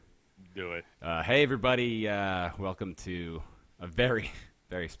Do it. Hey, everybody. Welcome to a very,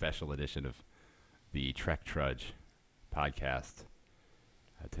 very special edition of the Trudge podcast.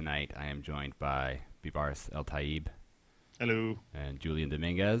 Tonight, I am joined by Bibaris El Taib. Hello. And Julian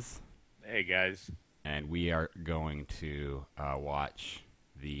Dominguez. Hey, guys. And we are going to watch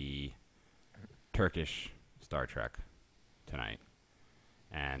the Turkish Star Trek tonight.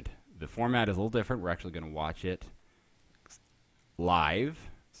 And the format is a little different. We're actually going to watch it live.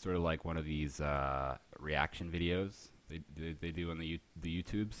 Sort of like one of these reaction videos they do on the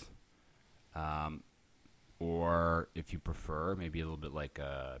YouTubes. Or if you prefer, maybe a little bit like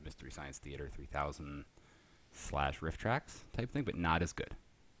Mystery Science Theater 3000 / Riff Tracks type thing, but not as good.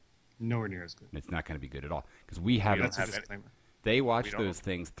 Nowhere near as good. It's not going to be good at all. Because we haven't... They watch those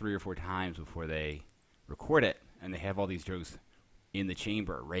things 3 or 4 times before they record it, and they have all these jokes in the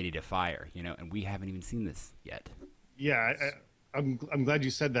chamber ready to fire, and we haven't even seen this yet. Yeah, I'm glad you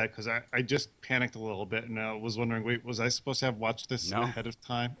said that because I just panicked a little bit and I was wondering, wait, was I supposed to have watched this ahead of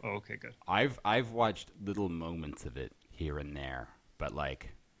time? Oh, okay, good. I've watched little moments of it here and there, but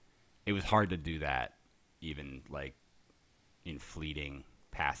it was hard to do that, even in fleeting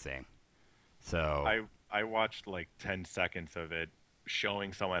passing. So I watched 10 seconds of it,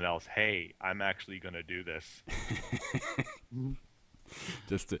 showing someone else, hey, I'm actually gonna do this.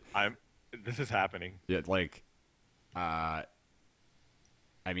 This is happening. Yeah,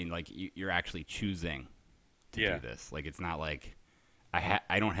 you're actually choosing to do this. It's not like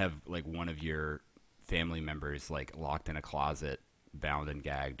I don't have one of your family members locked in a closet, bound and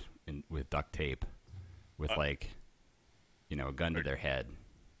gagged with duct tape, with a gun to their head.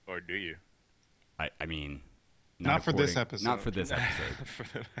 Or do you? I mean, not for this episode. Not for this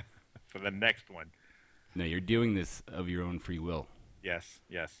episode. For the next one. No, you're doing this of your own free will. Yes.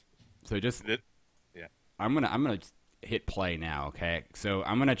 So yeah. I'm gonna just hit play now, okay? So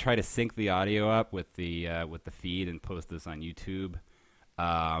I'm gonna try to sync the audio up with the feed and post this on YouTube.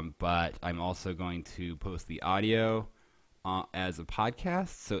 But I'm also going to post the audio as a podcast.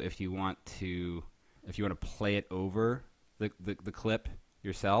 So if you want to play it over the clip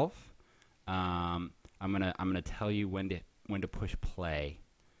yourself, I'm gonna tell you when to push play.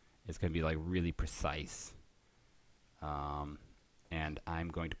 It's gonna be really precise. And I'm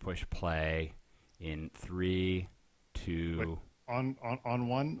going to push play in 3, 2. Wait, on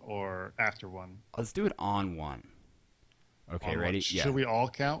one or after one? Let's do it on one. Okay, on ready? One. Yeah. Should we all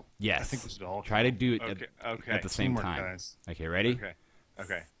count? Yes. I think we should all try count. to do it okay. at the same Teamwork, time. guys. Okay, ready?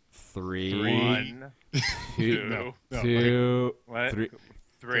 Okay. 3, 2, 2, what? 3.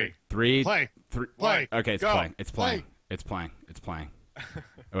 Play. Play. Okay, it's Go. playing. It's playing. Play. It's playing.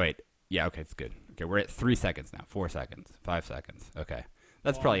 Oh, wait. Yeah, okay, it's good. Okay, we're at 3 seconds now. 4 seconds. 5 seconds. Okay.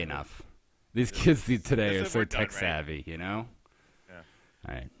 That's probably enough. These kids today are so tech savvy, Yeah. All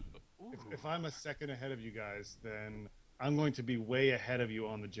right. If I'm a second ahead of you guys, then I'm going to be way ahead of you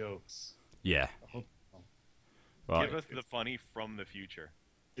on the jokes. Yeah. Well, Give us the funny from the future.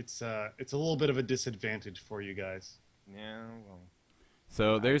 It's a little bit of a disadvantage for you guys. Yeah, well.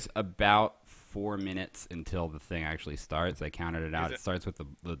 So there's about 4 minutes until the thing actually starts. I counted it out. It starts with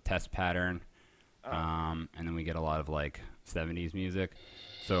the test pattern, and then we get a lot of 70s music.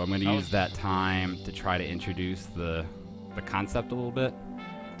 So I'm going to use that time to try to introduce the concept a little bit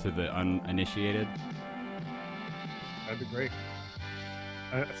to the uninitiated. That'd be great.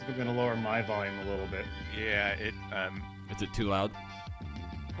 I think I'm going to lower my volume a little bit. Yeah, Is it too loud?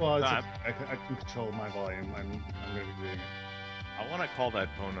 Well, I can control my volume. I'm going to be doing it. I want to call that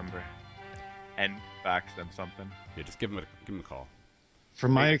phone number and fax them something. Yeah, just give them a call.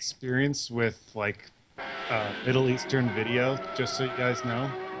 From my experience with Middle Eastern video, just so you guys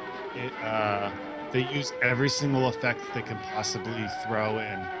know, they use every single effect they can possibly throw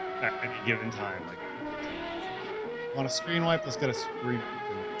in at any given time. Want a screen wipe? Let's get a screen.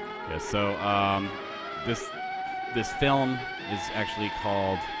 Yeah. So this film is actually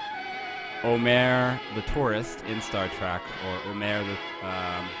called Ömer the Tourist in Star Trek, or Ömer the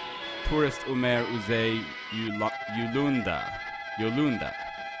Tourist Ömer Uzey Yolunda.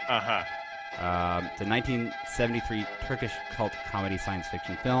 It's a 1973 Turkish cult comedy science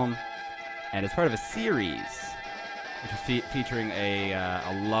fiction film, and it's part of a series which is featuring a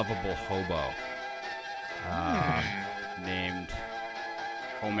lovable hobo named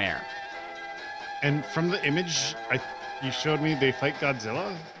Ömer. And from the image you showed me, they fight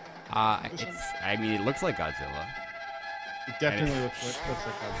Godzilla? It looks like Godzilla. It definitely looks like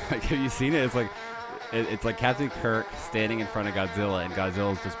Godzilla. Have you seen it? It's like Captain Kirk standing in front of Godzilla, and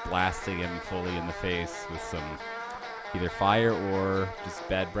Godzilla's just blasting him fully in the face with some either fire or just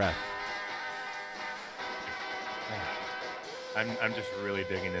bad breath. I'm just really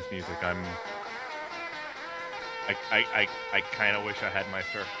digging this music. I kind of wish I had my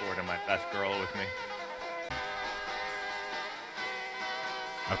surfboard and my best girl with me.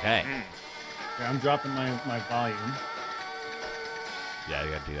 Okay. Yeah, I'm dropping my volume. Yeah,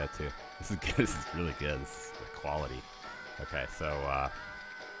 you gotta do that too. This is good. This is really good. This is the quality. Okay, so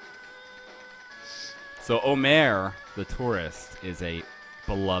Ömer, the tourist, is a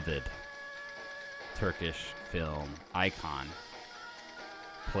beloved Turkish film icon,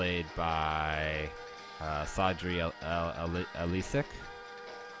 played by Sadri Alisik.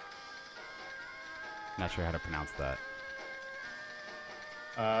 Not sure how to pronounce that.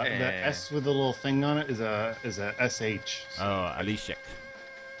 The S with the little thing on it is a SH. Oh, Alisik.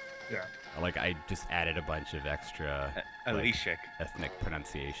 Yeah. Like, I just added a bunch of extra Alishik. ethnic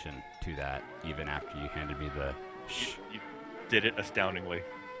pronunciation to that, even after you handed me the sh. You did it astoundingly.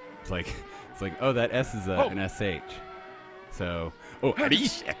 It's like, oh, that S is an SH. So,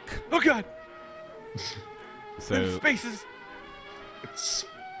 Alisik. Oh God! So, Spaces. It's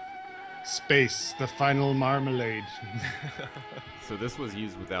space, the final marmalade. so this was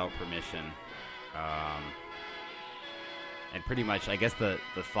used without permission, and pretty much, I guess the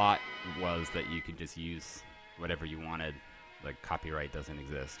thought was that you could just use whatever you wanted. Like, copyright doesn't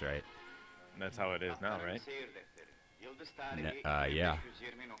exist, right? That's how it is now, right? Yeah.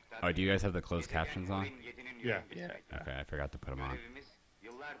 Oh, do you guys have the closed captions on? Yeah. Yeah. Okay, I forgot to put them on.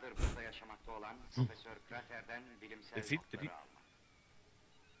 Did he?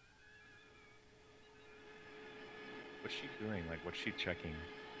 What's she doing? Like, what's she checking?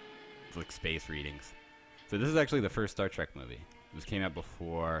 It's like space readings. So this is actually the first Star Trek movie. This came out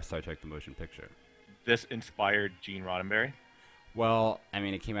before Star Trek the Motion Picture. This inspired Gene Roddenberry? Well, I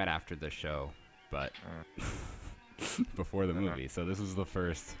mean, it came out after the show, but before the movie. So this was the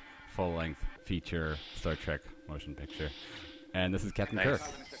first full-length feature Star Trek motion picture. And this is Captain Kirk.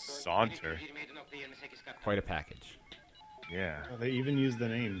 Saunter. Quite a package. Yeah. Oh, they even use the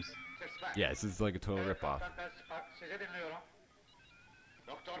names. Yeah, this is like a total ripoff.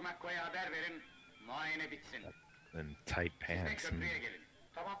 And tight pants.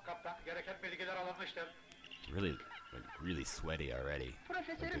 Really sweaty already. Like,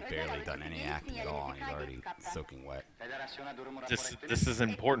 they've barely done any acting at all, and he's already soaking wet. This is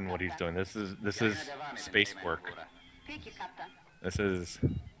important what he's doing. This is space work. This is.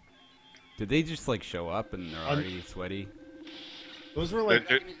 Did they just like show up and they're already sweaty? Those were like,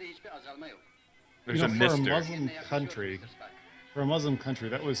 There's you a know, for a mister. Muslim country. For a Muslim country,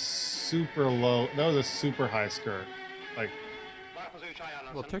 that was super low. That was a super high skirt. Like,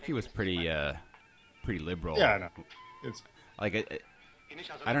 Well, Turkey was pretty liberal. yeah, no, it's Like,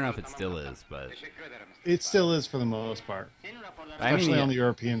 I don't know if it still is, but it still is for the most part, I especially mean, on the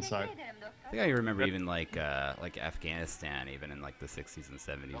European side. I think I remember even like Afghanistan, even in like the 60s and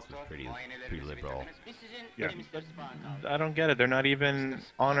 70s, was pretty liberal. Yeah, I don't get it. They're not even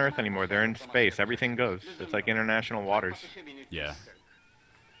on Earth anymore. They're in space. Everything goes. It's like international waters. Yeah.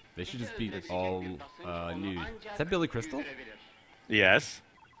 They should just be all nude. Is that Billy Crystal? Yes.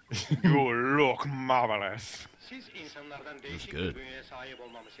 You look marvelous. That's good.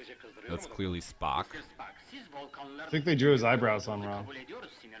 That's clearly Spock. I think they drew his eyebrows on wrong.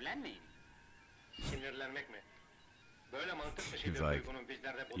 He's like,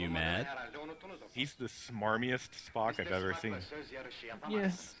 you mad? He's the smarmiest Spock I've ever seen.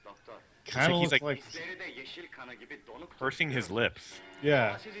 Yes, It's kind of he's looks like pursing his lips.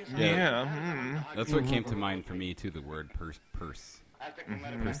 yeah. Yeah. That's what came to mind for me too. The word purse.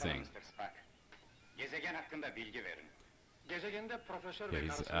 Pursing.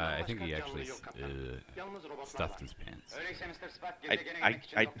 Yeah, I think he actually stuffed his pants.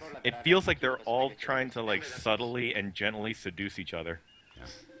 It feels like they're all trying to like subtly and gently seduce each other. Yeah.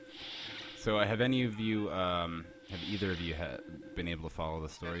 So, have any of you, have either of you been able to follow the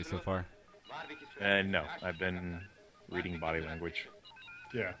story so far? No, I've been reading body language.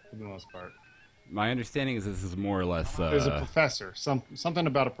 Yeah, for the most part. My understanding is this is more or less There's a professor. Something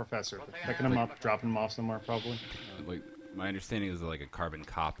about a professor. Picking him up, dropping him off somewhere, probably. like my understanding is like a carbon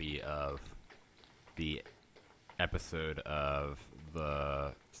copy of the episode of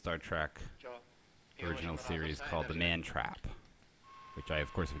the Star Trek original series called The Man Trap, which I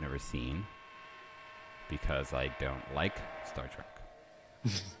of course have never seen because I don't like Star Trek.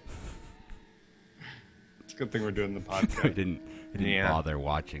 It's a good thing we're doing the podcast. I didn't bother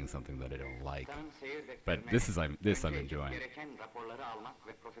watching something that I don't like. But this I'm enjoying.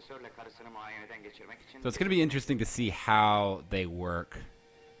 So it's going to be interesting to see how they work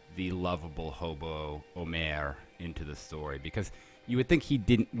the lovable hobo Ömer into the story, because you would think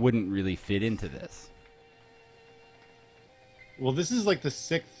he wouldn't really fit into this. Well, this is like the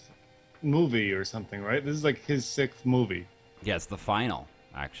sixth movie or something, right? This is like his sixth movie. Yeah, it's the final,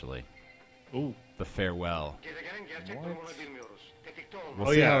 actually. Ooh. The farewell. We'll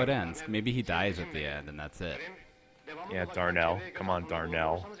Oh, see yeah. how it ends. Maybe he dies at the end, and that's it. Yeah, Darnell. Come on,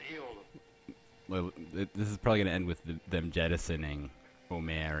 Darnell. Well, this is probably gonna end with them jettisoning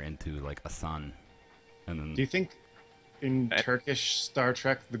Ömer into like a sun, and then Do you think in Turkish Star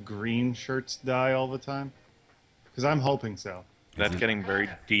Trek the green shirts die all the time? Because I'm hoping so. That's getting very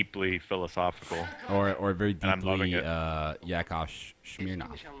deeply philosophical. or very And I'm loving deeply it. Yakov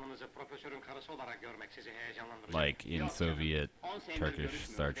Smirnov, like in Soviet Turkish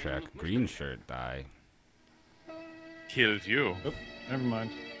Star Trek, green shirt die. Kills you. Oop, never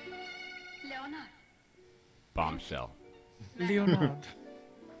mind. Bombshell. Leonard.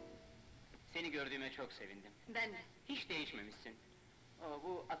 Seni gördüğüme çok sevindim. Ben de. Hiç değişmemişsin.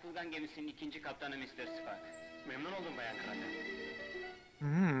 Bu atılgan gemisinin ikinci kaptanı Mr. Spock. Memnun oldum Bayan Crusher.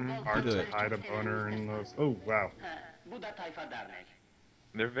 Hard to hide a boner in those. Oh, wow. Bu da Tayfa Dernek.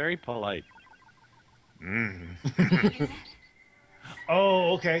 They're very polite.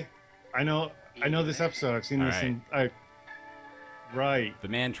 Oh, okay. I know this episode. I've seen this Alright. in. Right. The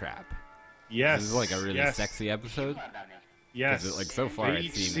Man Trap. Yes. This is like a really yes, sexy episode. Yes. 'Cause like so far They it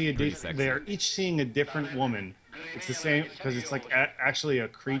each seems see a pretty di- sexy. They are each seeing a different woman. It's the same because it's like actually a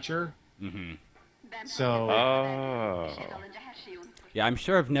creature. Hmm. So Oh. Yeah, I'm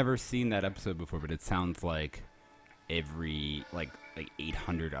sure I've never seen that episode before, but it sounds like every like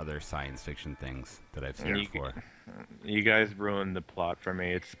 800 other science fiction things that I've seen You- before. You guys ruined the plot for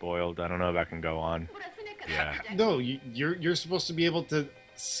me. It's spoiled. I don't know if I can go on. Yeah. no, you're supposed to be able to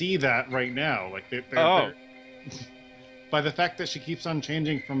see that right now. Like Oh. by the fact that she keeps on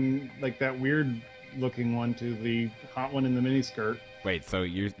changing from like that weird looking one to the hot one in the miniskirt. Wait, so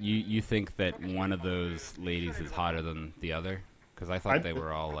you think that one of those ladies is hotter than the other? Because I thought they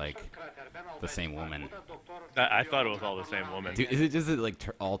were all like the same woman. I thought it was all the same woman. Dude, is it just that like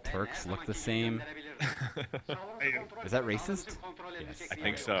all Turks look the same? Is that racist? Yes. I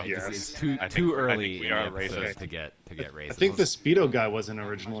think so. Yes. It's too I think- too I early think we in the are episode racist. to get racist. I think the Speedo guy wasn't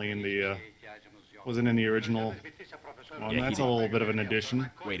originally in the original one. Yeah, That's he- a little bit of an addition.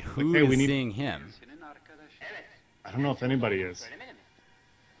 Wait, who Hey, is we need- seeing him? I don't know if anybody is.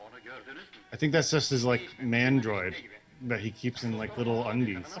 I think that's just his like man droid that he keeps in like little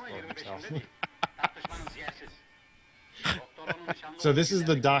undies for himself. So this is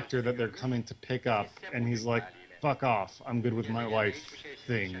the doctor that they're coming to pick up, and he's like, "Fuck off! I'm good with my wife."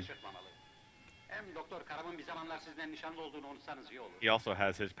 Thing. He also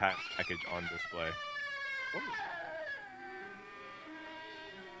has his package on display.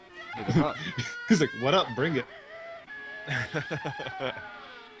 He's like, "What up? Bring it."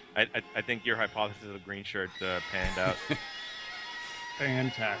 I think your hypothesis of the green shirt panned out.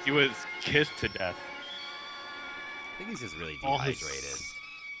 Fantastic. He was kissed to death. I think he's just really All his- dehydrated.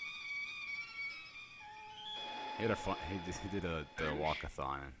 He had a fun. He did a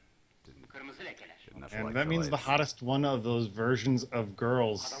walkathon. And did enough And that means the electrolytes. hottest one of those versions of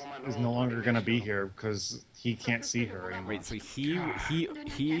girls is no longer gonna be here because he can't see her anymore. Wait, so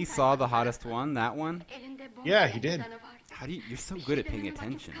he saw the hottest one, that one? Yeah, he did. How do you're so good at paying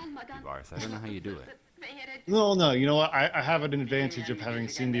attention, Bars. I don't know how you do it. No. You know what? I have an advantage of having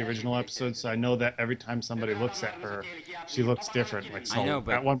seen the original episode, so I know that every time somebody looks at her, she looks different. Like, so I know,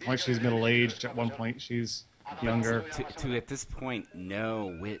 but- at one point she's middle aged, at one point she's younger. To at this point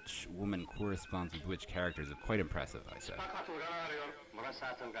know which woman corresponds with which characters is quite impressive, I said.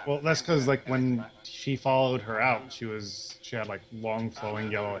 Well, that's because like when she followed her out, she had like long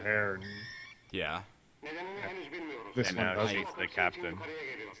flowing yellow hair, and Yeah. this And one now doesn't. she's the captain.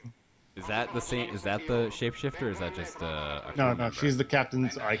 Is that the same? Is that the shapeshifter? Or is that just a crew No, member? she's the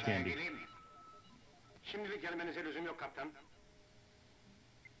captain's eye candy. Şimdilik gelmenize lüzum yok kaptan.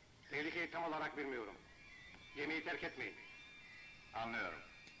 Tehlikeyi tam olarak bilmiyorum. Gemiyi terk etmeyin. Anlıyorum.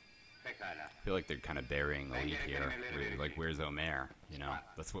 Pekala. I feel like they're kind of burying the lead here. Like, where's Ömer? You know,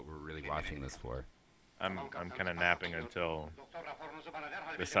 that's what we're really watching this for. I'm kind of napping until Doktor raporunuzu bana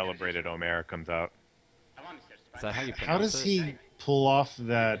derhal the celebrated Ömer comes out. Tamam Mr. Spock. Is that how you How pronounce does it? he pull off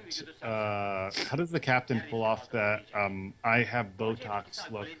that? How does the captain pull off that? I have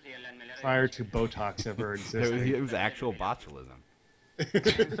Botox look prior to Botox ever It existing. was actual botulism.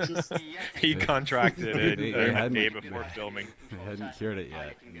 He contracted it They a hadn't- day before filming. They hadn't cured it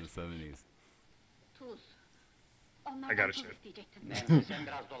yet in the 70s. I gotta shit. Sen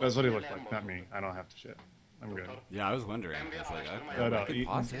biraz dolan. That's what he looked like, not me. I don't have to shit. I'm good. Yeah, I was wondering. I was like, No, I could you-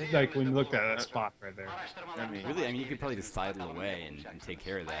 pause it. like when you looked at that spot right there. Really, I mean, you could probably just sidle away and take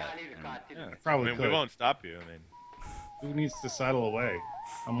care of that. And, Yeah. Probably I mean, we could. won't stop you. I mean, Who needs to sidle away?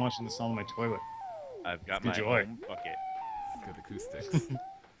 I'm watching this on my toilet. I've got my Enjoy. own bucket. Good acoustics.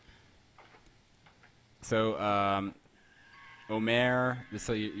 So, Ömer.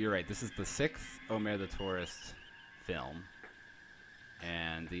 So you're right. This is the 6th Ömer the Tourist film,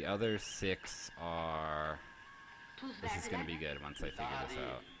 and the other 6 are. This is gonna be good once I figure this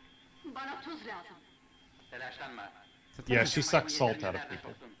out. Bana tuz lazım. Telaşlanma. Yeah, she sucks salt out of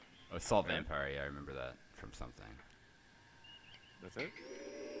people. Oh, Salt Vampire. Yeah, I remember that from something. That's it?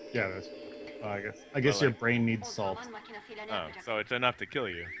 Yeah, that's. I guess your brain needs salt. Havan makinesiyle ne Oh, yapacak? so it's enough to kill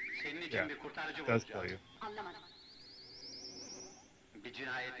you. Senin için Yeah, bir kurtarıcı it does bulacağız. kill you. Anlamadım. Bir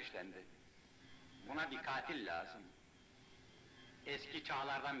cinayet işlendi. Buna bir katil lazım. Eski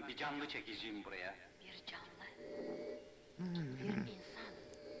çağlardan bir canlı çekeceğim buraya. Bir canlı. Bir insan.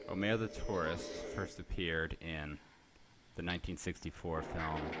 Ömer the Tourist first appeared in the 1964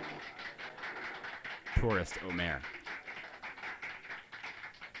 film Tourist Ömer.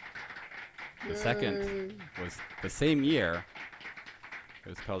 The second was the same year. It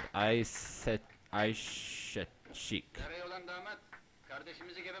was called Aishek. Nereye olan damat?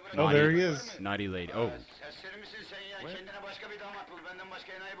 Kardeşimizi gebe bırak. Oh, there he is. Naughty Lady. Oh, Serseri misin sen ya? Kendine başka bir damat bul. Benden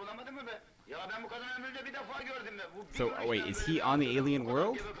başka enayi bulamadın mı be? Ya ben bu kadar ömrümde bir defa gördüm be. Bu so wait, is he on the alien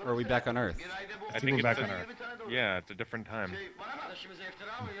world, or are we back on Earth? I think think we're it's back on Earth. Yeah, it's a different time. Bana bak. Başımıza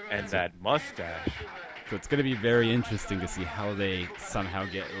iftira mı? And that mustache. So it's going to be very interesting to see how they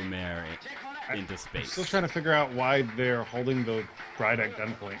somehow get Ömer into I'm space. still trying to figure out why they're holding the bride at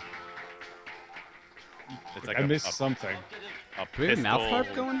gunpoint. It's like I a, missed a, something. a Do we have mouth pistol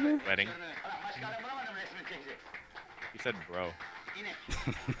harp going here? wedding. Başka adam bulamadım resmi teyze. You said bro. İnek.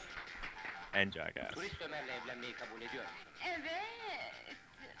 And jackass. Turist Ömer'le evlenmeyi kabul ediyor. Evet.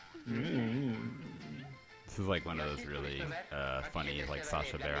 This is like one of those really funny, like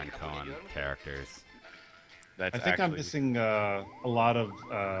Sacha Baron Cohen characters. That's I think I'm actually missing a lot of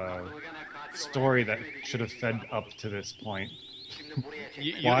story that should have fed up to this point.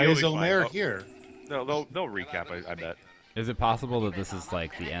 Why is you'll be Ömer fine. here? They'll recap. I bet. Is it possible that this is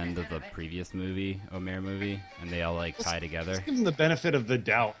like the end of the previous movie, Ömer movie, and they all like tie together? Let's give them the benefit of the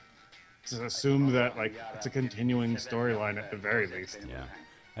doubt. To assume that like it's a continuing storyline at the very least. Yeah.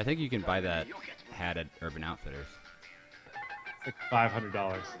 I think you can buy that hat at Urban Outfitters. Like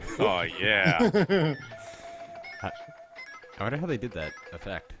 $500. Oh yeah. I wonder how they did that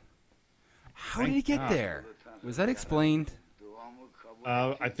effect. How did Thank he get God. there? Was that explained?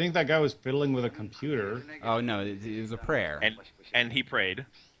 I think that guy was fiddling with a computer. Oh no, it was a prayer. and he prayed,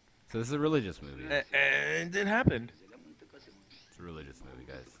 So this is a religious movie. and it happened. It's a religious movie,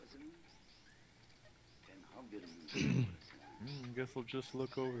 guys. Guess I'll just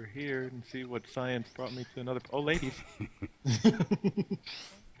look over here and see what science brought me to another. Oh, ladies.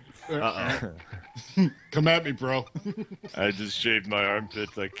 Come at me, bro. I just shaved my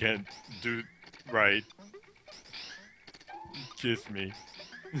armpits. I can't do right. Kiss me.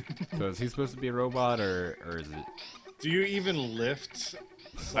 So is he supposed to be a robot, or is it? Do you even lift?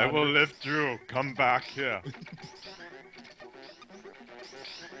 I will lift you. Come back here.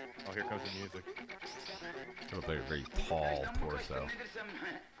 Oh, here comes the music. It looks like a very tall torso.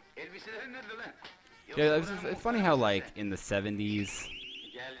 Elbiselerin nerede lan? Yeah, it's funny how like in the 70s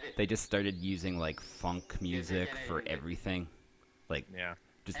Geldi. they just started using like funk music for everything, like Yeah.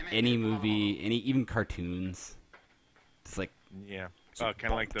 just any movie, even cartoons. It's like Yeah. Kind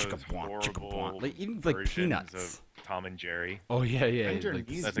of like those horrible like even like versions Peanuts. of Tom and Jerry. Oh yeah, Ginger like,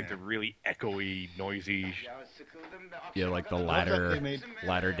 Geese. That's like the really echoey, noisy. Ya sıkıldım be. yeah, like the I love that latter they made-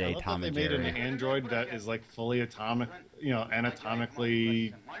 latter I day love Tom that and they made an Jerry. android that is like fully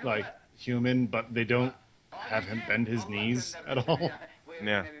anatomically like human, but they don't have him bend his knees at all.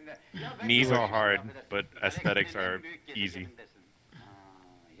 Yeah. Knees are hard, but aesthetics are easy.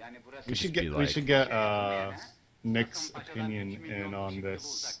 We should be get like- Nick's opinion in on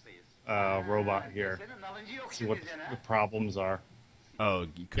this robot here. See what the problems are. Oh,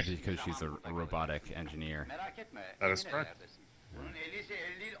 because she's a robotic engineer. Merak etme. That is sen correct. nerelerdesin? Bunun eliyse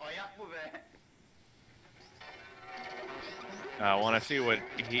el değil, ayak bu be. I want to see what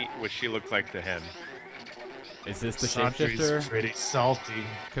she looks like to him. Is this the Sandra's shapeshifter? pretty salty.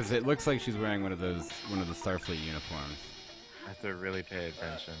 Because it looks like she's wearing one of the Starfleet uniforms. I have to really pay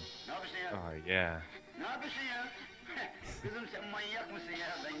attention. Ne yapıyorsun ya? Oh yeah. Ne yapıyorsun ya? Kızım sen manyak mısın ya?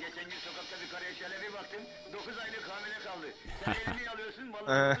 Ben geçen gün sokakta bir karıya şöyle bir baktım. 9 aylık hamile kaldı. Sen elini alıyorsun,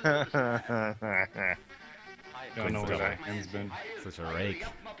 balını tutuyorsun. Hayır. Don't know where that hand's been. Such a rake.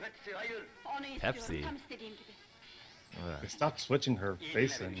 Yapma Pepsi, hayır. Onu Pepsi. istiyorum tam istediğim gibi. They stopped switching her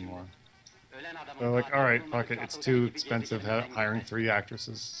face anymore. They're like, all right, fuck it. It's too expensive hiring 3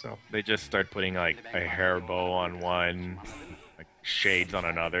 actresses. So They just start putting like a hair bow on one, like shades on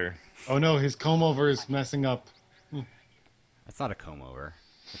another. oh no, his comb over is messing up. That's not a comb over.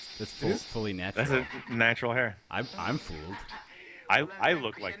 That's It is? fully That's natural. a natural hair. I'm fooled. I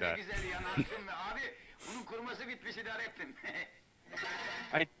look like that.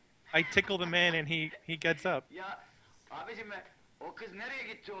 I tickle the man and he gets up. Ya abicim o kız nereye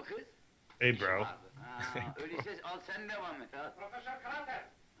gitti o kız? Hey, bro. Ha, öyleyse al sen devam et. Al.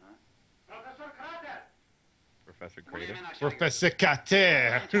 Professor Bunu Kratos. hemen aşağı Professor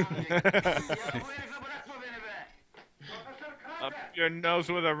Carter. götür. Ya bu herife bırakma beni be. Up your nose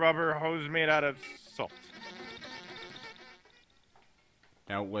with a rubber hose made out of salt.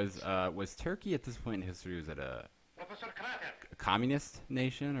 Now, was Turkey at this point in history, was it a communist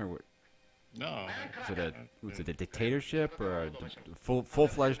nation, or No. was it a dictatorship or a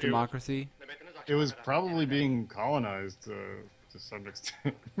full-fledged democracy? It was probably being colonized to some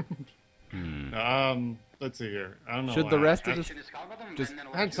extent. Let's see here. I don't know. Should the rest of this İşiniz kalmadı mı? just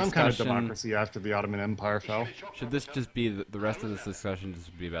Benden had some kind of discussion- democracy after the Ottoman Empire fell. should this just be the rest of this discussion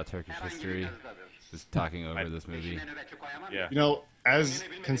just be about Turkish history, just talking over this movie? nöbetçi koyamam. Yeah. You know, as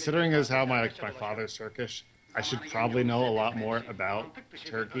considering as how my father's Turkish, I should probably know a lot more about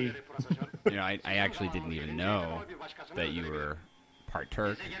Turkey. You know, I actually didn't even know that you were part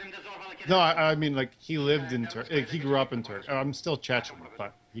Turk. No, I mean like he lived in Turkey. He grew up in Turkey. I'm still Chechen,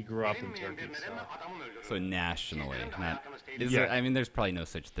 but he grew up in Turkey. So. So nationally, not. Is Yeah. there, I mean, there's probably no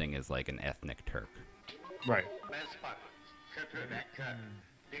such thing as like an ethnic Turk. Right.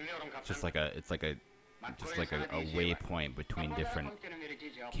 It's just like a waypoint between different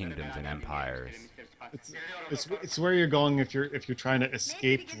kingdoms and empires. It's where you're going if you're trying to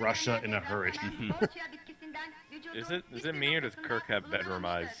escape Russia in a hurry. Is it me or does Kirk have bedroom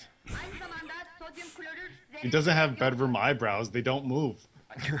eyes? He doesn't have bedroom eyebrows. They don't move.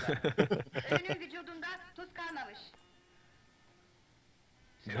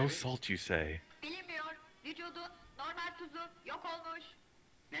 No salt, you say? Bilinmiyor. Vücudun normal tuzu yok olmuş.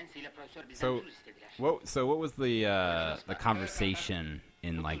 Nancy ile profesör bizden So, tuz istediler. what was the conversation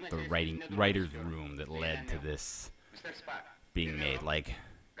in like the writer's room that led to this Mr. Spock, being made? Like,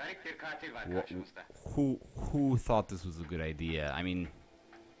 garip bir katil var wh- karşımızda. who thought this was a good idea? I mean,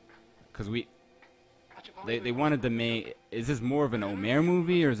 because Açık they wanted to make. Is this more of an Ömer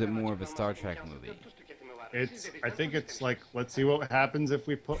movie or is it more of a Star Trek movie? I think it's like, let's see what happens if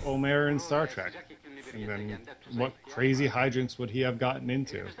we put Ömer in Star Trek. And then what crazy hijinks would he have gotten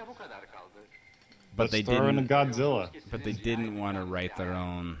into? İşte bu kadar kaldı. But Let's they throw in a didn't. Godzilla. But they didn't want to write their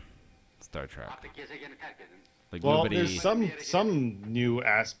own Star Trek. Artık gezegeni terk edin. Like Well, nobody. there's some new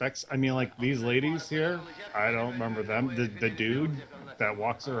aspects. I mean, like these ladies here, I don't remember them. The dude that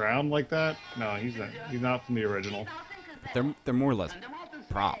walks around like that, no, he's not from the original. They're more or less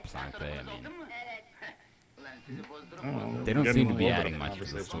props, aren't they? I mean, Ulan sizi bozdurup I don't know. they don't Getting seem to a be little bit adding of much to the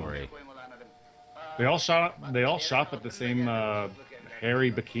conversation. story. They all shop at the same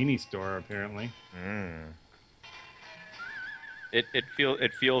hairy bikini store apparently.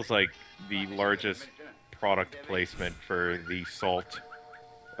 It feels like the largest product placement for the salt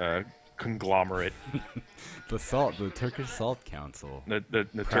conglomerate. The Turkish Salt Council. The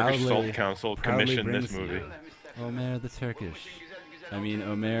Turkish Proudly- Salt Council proudly commissioned this brings movie. you Ömer the Turkish. I mean,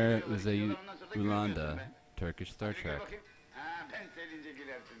 Ömer was a Ulanda, Turkish Star Trek. Ha, ben sevince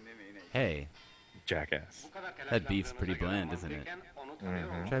gülersin değil mi yine? Hey, Jackass. Bu kadar telaş that beef's yaptığımıza pretty göre bland, isn't it? mantıken onu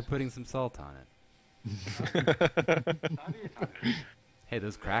tanıyor. Try putting some salt on it. Tabii tabii. Hey,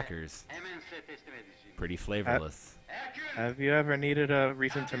 those crackers, Hemen size teslim edeceğim. pretty flavorless. Have you ever needed a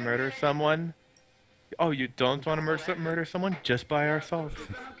reason to murder someone? Oh, you don't want to murder someone just by our salt?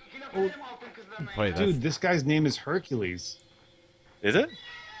 Boy, that's, Dude, this guy's name is Hercules. Is it?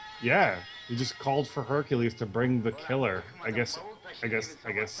 Yeah, he just called for Hercules to bring the killer. I guess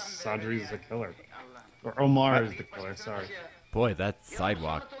Sadri's the killer, or Omar is the killer. Sorry. boy, that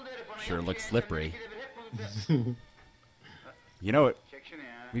sidewalk sure looks slippery. You know what? Çek şunu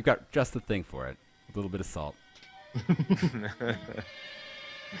ya. We've got just the thing for it. A little bit of salt.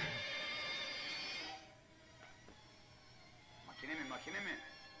 Makine mi makine mi?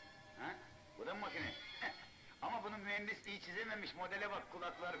 Ha? Bu da mı makine? Ama bunun mühendis iyi çizememiş. Modele bak,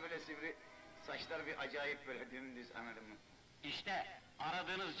 kulaklar böyle sivri. Saçlar bir acayip böyle dümdüz, anladın mı? İşte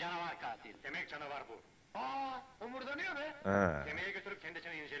aradığınız canavar katil. Demek canavar bu. Aa, omurdanıyor be. Ah. Kemiğe götürüp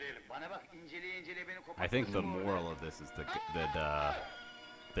kendisini inceleyelim. Bana bak, inceleye beni kopartın. I think the moral of this is that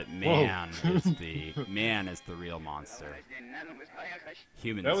man is the real monster.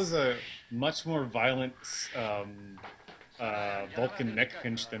 Humans. That was a much more violent Vulcan neck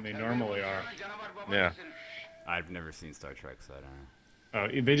pinch than they normally are. Yeah. I've never seen Star Trek, so I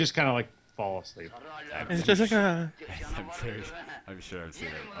don't know. They just kind of like fall asleep. It's just like a. I'm sure I've seen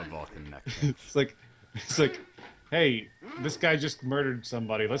a Vulcan neck. It's like, hey, this guy just murdered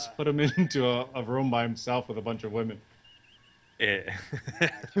somebody. Let's put him into a room by himself with a bunch of women.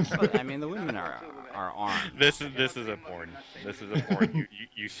 Well, I mean, the women are armed. This is a porn. This is a porn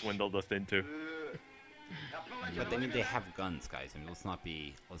you swindled us into. But I mean, they have guns, guys. I mean, let's not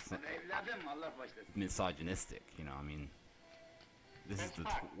misogynistic. You know, I mean, this is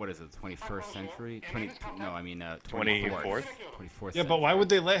what is it? 21st century? 24th. 24th. Yeah, but why would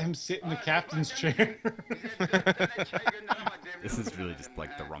they let him sit in the captain's chair? This is really just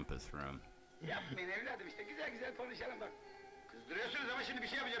like the rumpus room. Yapmayın evladım işte güzel konuşalım bak. Kızdırıyorsunuz ama şimdi bir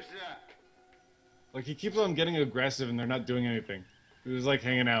şey yapacağım size. Like he keeps on getting aggressive and they're not doing anything. He was like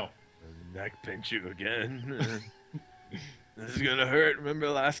hanging out. Neck pinch you again. This is gonna hurt. Remember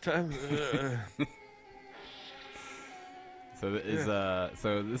last time? So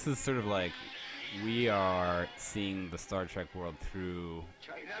this is sort of like we are seeing the Star Trek world through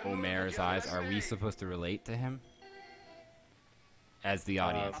Ömer's eyes. Are we supposed to relate to him? As the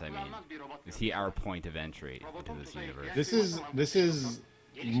audience, I mean. Is he our point of entry into this universe? This is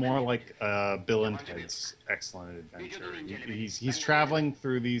more like Bill and Ted's Excellent Adventure. He's traveling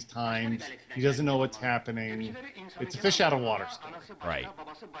through these times. He doesn't know what's happening. It's a fish out of water story. Right.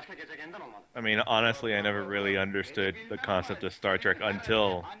 I mean, honestly, I never really understood the concept of Star Trek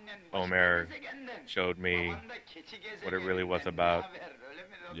until Ömer showed me what it really was about.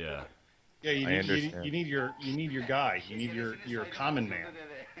 Yeah. Yeah, you I understand. need your guy. You need your common man.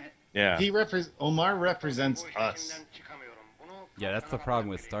 Yeah. Ömer represents us. Yeah, that's the problem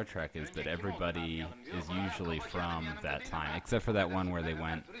with Star Trek is that everybody is usually from that time, except for that one where they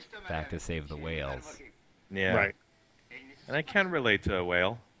went back to save the whales. Yeah. Right. And I can relate to a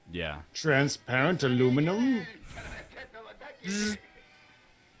whale. Yeah. Transparent aluminum.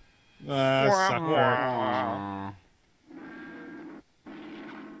 Sucker.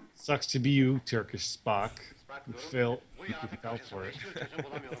 Sucks to be you, Turkish Spock. You fell for it.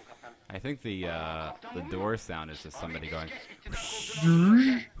 I think the door sound is just somebody going.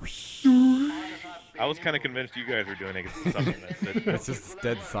 I was kind of convinced you guys were doing it. Something that It's just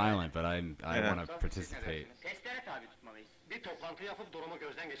dead silent, but I want to participate. Testlere tabi tutmalıyız. Bir toplantı yapıp durumu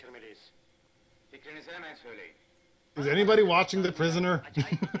gözden geçirmeliyiz. Fikrinizi hemen söyleyin. Is anybody watching The Prisoner?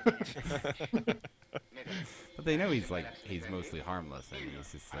 But they know he's mostly harmless. I mean,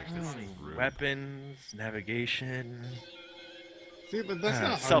 he's just like this rude. weapons, navigation, See, but that's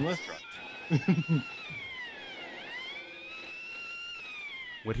not harmless. self-destruct.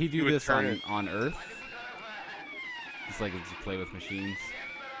 Would he do would this turn it. on Earth? Just like to play with machines.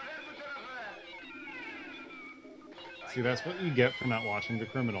 See, that's what you get for not watching The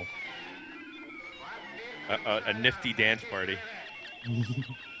Criminal. A nifty dance party.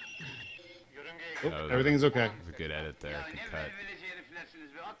 Oh, That was everything's okay. It was a good edit there. Good cut.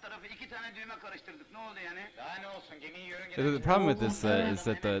 Heriflersiniz be. Alt tarafı 2 tane düğme karıştırdık. Ne oldu yani? Daha ne olsun? Gemiyi yörüngeden... The problem with this is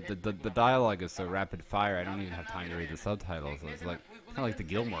that the dialogue is so rapid fire. I don't even have time to read the subtitles. It's like kind of like the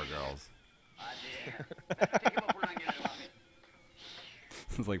Gilmore Girls.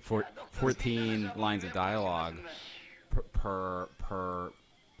 It's like 14 lines of dialogue per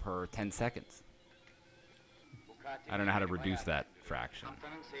 10 seconds. I don't know how to reduce that fraction.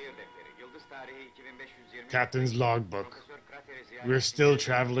 Kaptanın seyir defteri. Yıldız tarihi 2520... Captain's logbook. We're still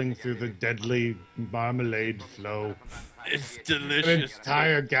traveling through the deadly marmalade flow. It's An delicious.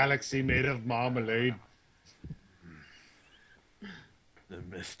 entire galaxy made of marmalade. The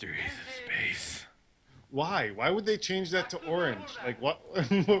mysteries of space. Why? Why would they change that to orange? Like what?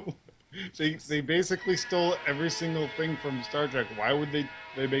 They basically stole every single thing from Star Trek. Why would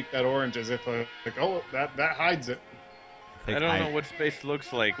they make that orange as if that hides it? I don't know what space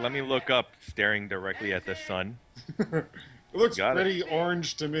looks like. Let me look up, staring directly at the sun. It looks Got it. pretty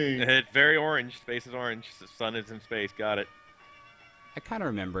orange to me. It's very orange. Space is orange. The sun is in space. Got it. I kind of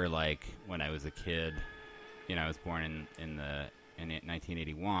remember like when I was a kid. You know, I was born in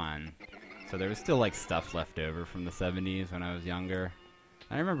 1981, so there was still like stuff left over from the 70s when I was younger.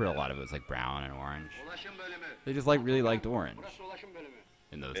 I remember a lot of it was like brown and orange. Ulaşım bölümü. They just like really liked orange Burası ulaşım bölümü.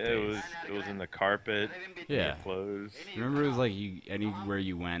 in those It days. was in the carpet, Yeah. clothes. Remember, it was like anywhere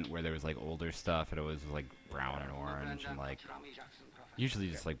you went where there was like older stuff, it always was like brown and orange and like usually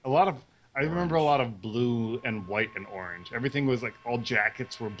just like I remember a lot of blue and white and orange. Everything was like all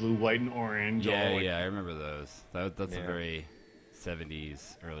jackets were blue, white, and orange. yeah, all, like, yeah. I remember those. That's a Yeah. very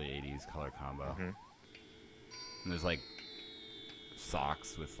 70s, early 80s color combo. Mhm. And there's like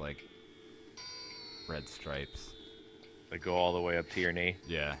socks with like red stripes. They go all the way up to your knee.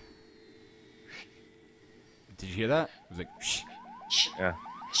 Yeah. Did you hear that? It was like, shh. Yeah.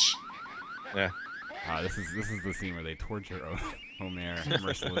 Yeah. This is the scene where they torture Ömer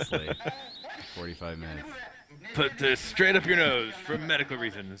mercilessly. 45 minutes. Put this straight up your nose for medical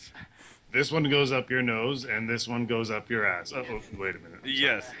reasons. This one goes up your nose, and this one goes up your ass. Oh, wait a minute.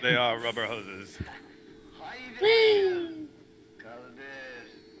 Yes, they are rubber hoses.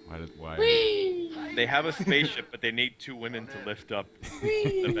 Why? They have a spaceship, but they need 2 women to lift up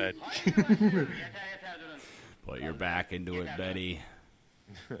the bed. Put your back into it, Betty.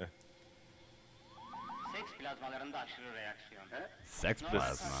 Sex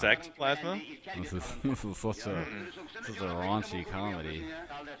plasma. Sex plasma? This is such a raunchy comedy.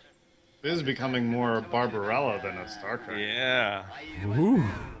 This is becoming more Barbarella than a Star Trek. Yeah. Ooh. Is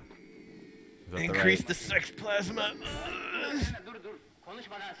that Increase right? the sex plasma.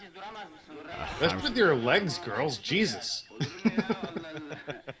 That's with your legs, girls. Jesus.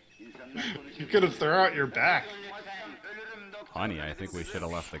 You could have thrown out your back. Honey, I think we should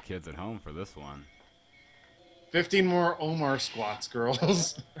have left the kids at home for this one. 15 more Ömer squats,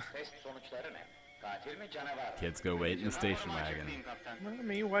 girls. Kids go wait in the station wagon.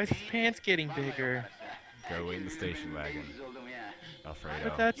 Mommy, why is his pants getting bigger? Go wait in the station wagon.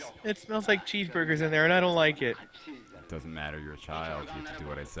 Alfredo. But it smells like cheeseburgers in there, and I don't like it. It doesn't matter, you're a child. You have to do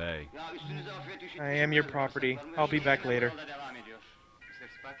what I say. I am your property. I'll be back later.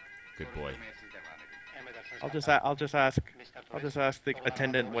 Good boy. I'll just ask the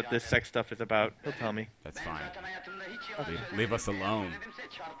attendant what this sex stuff is about. He'll tell me. That's fine. Leave us alone.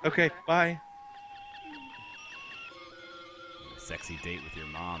 Okay, bye. Sexy date with your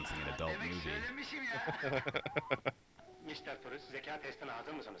mom seeing an adult movie. Mr. Turist, zeka testine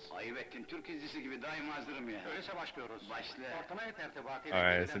hazır mısınız? Ayıp ettin. Türk dizisi gibi daima hazırım ya. Öyleyse başlıyoruz. Başla. Ortamaya tertibatıyla...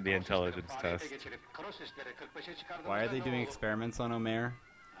 Alright, it's in the intelligence test. Why are they doing experiments on Ömer?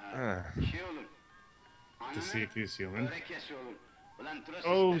 To see if he's human.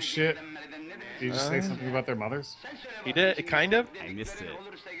 Oh, shit. Did you just say something about their mothers? He did, kind of. I missed it.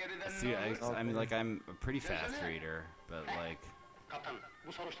 See, I mean, like, I'm a pretty fast reader, but, like... Kaptan,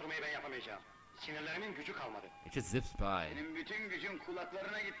 bu soruşturmayı ben yapamayacağım. Sinirlerimin gücü kalmadı. It just zips by. Senin bütün gücün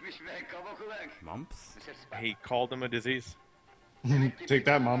kulaklarına gitmiş be, kaba kulak. Mumps? He called him a disease. Take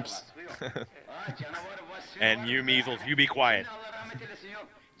that, mumps. And you measles, you be quiet. Allah rahmet eylesin, yok.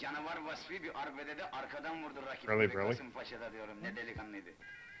 Canavar Vasfi bir arbedede arkadan vurdu rakip. Really, really? Kasımpaşa'da diyorum, ne delikanlıydı.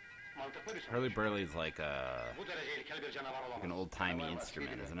 Mantıklı bir sonuç. Hurly-burly's like Bu derece ilkel bir canavar olamaz. an old-timey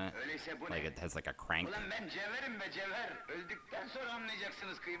instrument, isn't it? Öyleyse bu Like ne? it has like a crank. Ulan ben cevherim be cevher. Öldükten sonra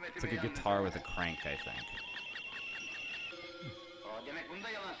anlayacaksınız It's kıymetimi. like a yalnız. guitar with a crank, I think. Demek bunu da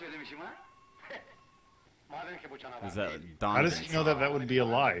yalan söylemişim ha? Madem ki bu canavar. Is that How Donovan does he know that song? that would be a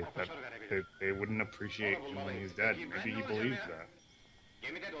lie? That they wouldn't appreciate him when he's dead. Maybe he believes that.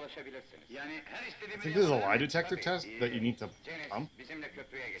 Gemide dolaşabilirsiniz. Yani her I istediğimi think there's a lie yaparım. detector Tabii, test that you need to Cenes, pump bizimle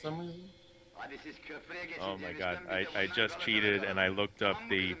köprüye for geçin. some reason. Hadi siz köprüye geçin. Oh my god, Ceniz'den bir de I bundan just sonra cheated kadar and I looked up tam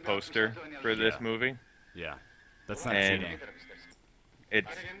the bugün poster 66 oynayalım. for this Yeah. movie. Yeah. That's not And- cheating.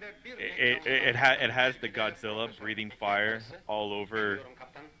 It's it has the Godzilla breathing fire all over Biliyorum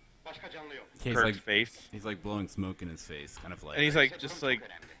kaptan. Başka canlı yok. He's Kirk's like face, he's like blowing smoke in his face, kind of like. and he's like just like,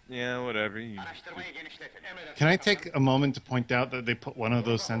 yeah, whatever. You, Araştırmayı genişletin. Emredersiniz Can I kaptan. take a moment to point out that they put one of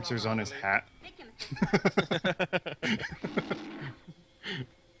those sensors on his hat?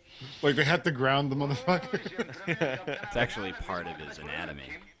 Like they had to ground the motherfucker. It's actually part of his anatomy.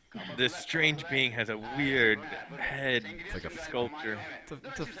 this strange being has a weird head like a sculpture.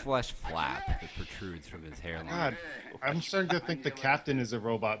 It's a flesh flap that protrudes from his hairline. God, I'm starting to think the captain is a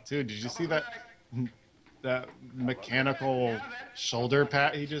robot too. Did you see that mechanical shoulder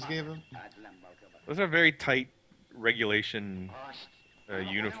pat he just gave him? Those are very tight regulation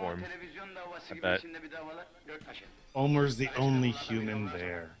uniform. Televizyonda Vasfi I bet. içinde bir davalar. Dört taşı. Omer's the only human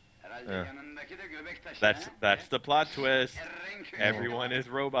there. Herhalde Yeah. yanındaki de göbek taşı. That's the plot twist. Renk- Everyone is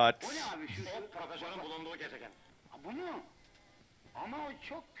robots. Bu ne abi şu? O profesörün bulunduğu gezegen. Ha, bu mu? Ama o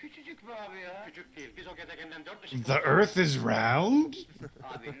çok küçücük be abi ya. Küçük değil. Biz o gezegenden 4 ışık... The Earth is round?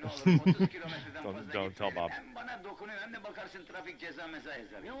 Abi ne olur 30 kilometreden Don't- fazla don't gitme. tell Bob. Hem bana dokunuyor hem de bakarsın trafik ceza meza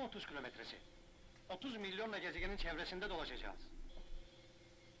yazar. Ne 30 kilometresi? 30 milyonla gezegenin çevresinde dolaşacağız.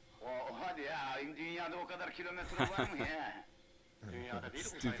 Hadi ya, dünyada o kadar kilometre var mı ya? Dünyada değil,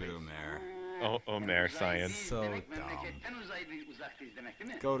 Stupid uzaydayız. Ömer. Ömer science. So Demek dumb. memleketten uzaktayız demek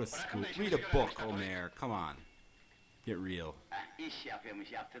değil mi? Go to school. Read a book, Ömer. Come on. Get real. İş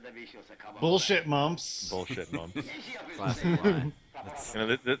yapıyormuş, yaptığı da bir iş olsa kaba. Bullshit, mumps. Bullshit, mom. Ne işi yapıyorsun? Classic line. You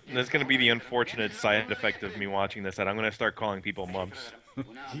know, that's going to be the unfortunate side effect of me watching this. That I'm going to start calling people mumps.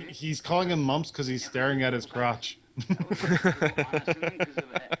 He's calling him mumps because he's staring at his crotch. Anasının kızı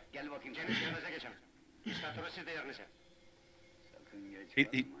be. Gel bakayım. Yerinize geçin. İstatörü siz de yerinize. Sakın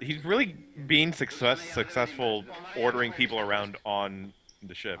geç He's really being successful ordering people around on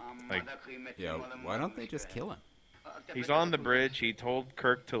the ship. Like, Yeah, why don't they just kill him? he's on the bridge. He told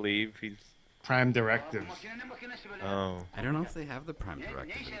Kirk to leave. He's Prime directives. oh, I don't know if they have the Prime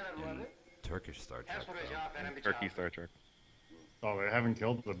Directive in Turkish Star Trek, though. Turkey Star Trek. Oh, they haven't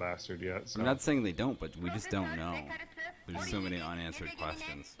killed the bastard yet. So. I'm not saying they don't, but we just don't know. There's so many unanswered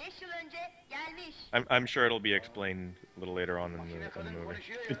questions. 5 yıl önce gelmiş. I'm sure it'll be explained a little later on in the movie.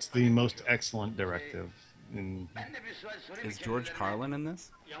 It's the most excellent directive. In... Is George Carlin in this?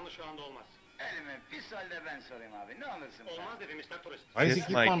 Yanlış şu anda olmaz. Elime bir sualde ben sorayım abi. Ne alırsın? Olmaz dedim Mr. Turist. Why does he Kiss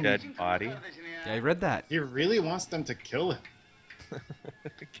keep my on... dead body. Yeah, I read that. He really wants them to kill him.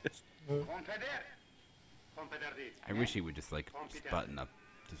 Kiss. Konfeder. Konfeder değil. I wish he would just like just button up,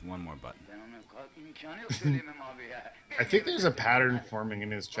 just one more button. Ben ona imkanı yok söyleyemem abi ya. I think there's a pattern forming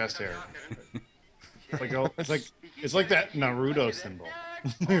in his chest hair. It's like that Naruto symbol.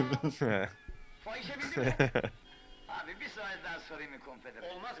 Fahişe bildin mi? Abi bir sual daha sorayım mı konfeder?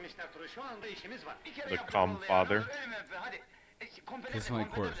 Olmaz Mr. Turist. Şu anda işimiz var. Bir kere The yaptık calm vallahi. father. Ölüm öpe hadi. Konfeder- Kiss my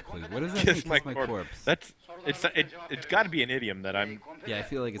corpse, konfeder- please. What does that Kiss mean? my corpse. That's it's got to be an idiom that I'm. Yeah, I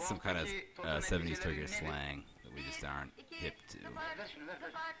feel like it's some kind of 70s Turkish slang that we just aren't hip to. Ver şunu, ver,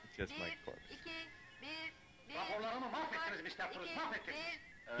 ver. Kiss my corpse. 2, 1, 1, Raporlarımı mahvettiniz Mr. Turist. Mahvettiniz.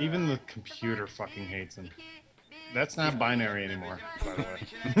 Even the computer fucking hates him. That's not binary anymore, by the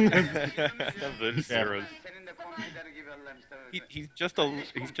way. The zeros. Senin de konfeder gibi Allah'ım işte.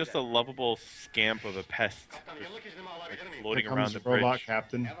 He's just a lovable scamp of a pest, Kaptan, yıllık iznimi alabilir miyim? floating Here around comes the Robot bridge.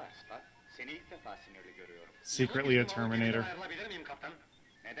 Captain, Ne var Spat? Seni ilk defa sinirli görüyorum. secretly a Terminator. Ayrılabilir miyim kaptan?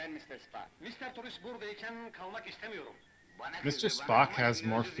 Neden Mr. Spat? Mr. Turist buradayken kalmak istemiyorum. Mr. Spock has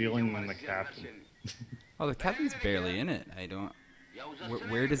more feeling than the captain. Oh, the captain's barely in it. I don't.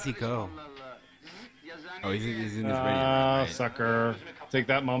 Where does he go? Oh, he's in his radio room, right? Sucker. Take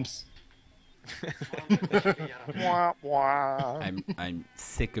that, mumps. Wah, wah. I'm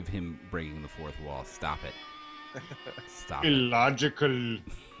sick of him breaking the fourth wall. Stop it. Stop it. Illogical.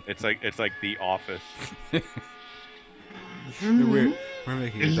 It's like The Office. We're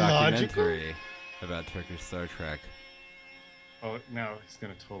making a Illogical? documentary about Turkish Star Trek. Oh, now he's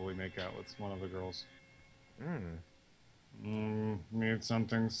gonna totally make out with one of the girls. Need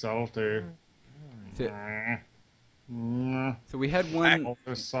something salty. So we had one.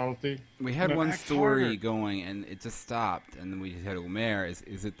 Ultra salty. We had No, one act story harder. going, and it just stopped, and then we just had Ömer.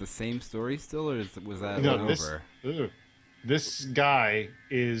 Is it the same story still, or was that No, one this, over? this guy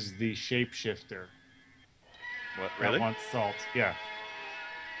is the shapeshifter What, that really? wants salt. Yeah.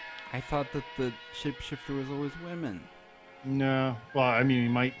 I thought that the shapeshifter was always women. No. Well, I mean, he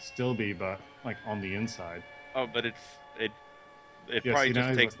might still be, but like on the inside. Oh, but it Yeah, probably see, now just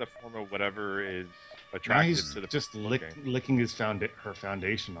he's takes like- the form of whatever is Now attractive he's to the just looking. licking his her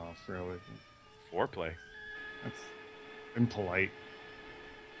foundation off. Really, Foreplay. that's impolite.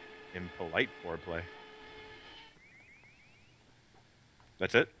 Impolite foreplay.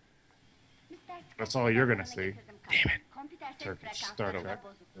 That's it? That's all you're gonna see. Damn it. Turkish Star Trek.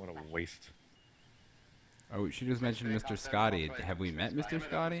 What a waste. Oh, she just mentioned Mr. Scotty. Have we met Mr.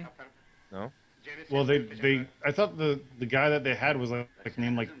 Scotty? No? Well, they I thought the guy that they had was like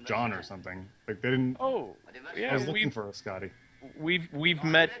named like John or something. Like they didn't. Oh, I yeah. was looking for a Scotty. We've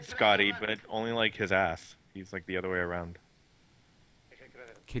met Scotty, but only like his ass. He's like the other way around.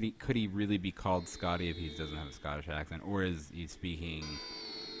 Could he really be called Scotty if he doesn't have a Scottish accent, or is he speaking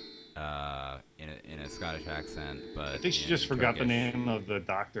in a Scottish accent? But I think she in just forgot the Turkish? name of the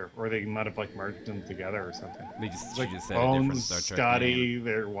doctor, or they might have like merged them together or something. They just Like she just said a different Bones, Star Trek Scotty, name.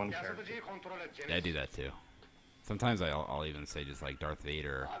 they're one character. Yasakıcıyı kontrol edeceğiniz. Yeah, I do that too. Sometimes I'll even say just like Darth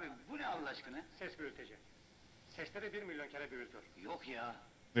Vader. Abi bu ne Allah aşkına? Ses büyüteci. Sesleri 1 milyon kere büyütür. Yok ya.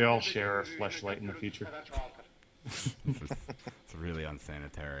 They all share a fleshlight in the future. Kadar çoğaltır. It's really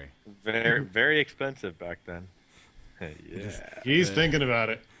unsanitary. Very expensive back then. Yeah. He's thinking about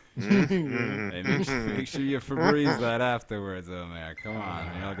it. Hey, make sure you Febreze that afterwards, Ömer. Come on,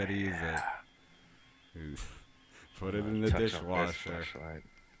 we all gotta use it. Oof. Put it in the Touch on this dishwasher. flashlight.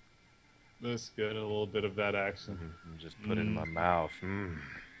 Let's get a little bit of that action. And just put it in my mouth.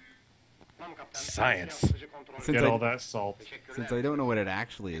 Tamam kaptan. Science. Yasakıcı kontrol Since Get I, all that salt. since I don't know what it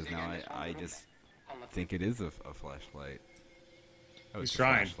actually is now, I just think it is a flashlight. Oh, He's it's a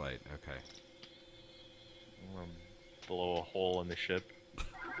trying. flashlight. Okay. Blow a hole in the ship.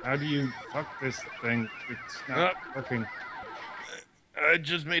 How do you fuck this thing? It's not working. I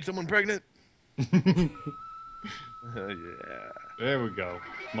just made someone pregnant. Yeah. There we go.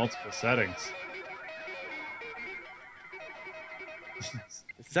 Multiple settings.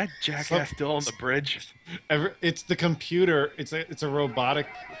 Is that jackass still on the bridge? It's the computer. It's a robotic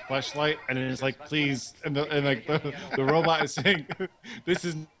flashlight, and it's like, please, and the robot is saying, this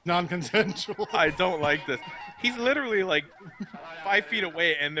is non-consensual. I don't like this. He's literally like 5 feet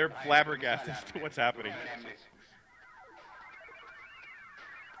away, and they're flabbergasted as to what's happening.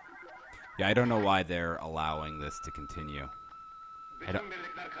 Yeah, I don't know why they're allowing this to continue.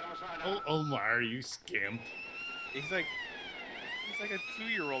 Oh, Omar, you scamp. He's like a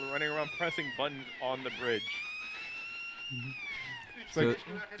 2-year-old running around pressing buttons on the bridge. It's like,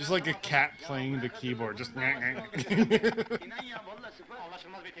 just like a cat playing the keyboard. Just. So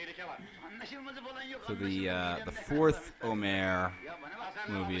the fourth Ömer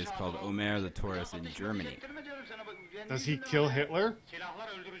movie is called Ömer the Tourist in Germany. Does he kill Hitler?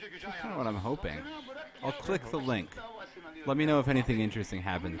 That's kind of what I'm hoping. I'll click the link. Let me know if anything interesting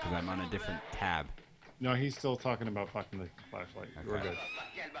happens because I'm on a different tab. No, he's still talking about fucking the flashlight. Okay. We're good.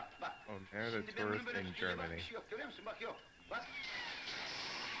 Ömer the Tourist in Germany.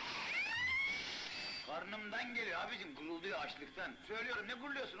 Karnımdan geliyor abicim, gurulduyor açlıktan. Söylüyorum, ne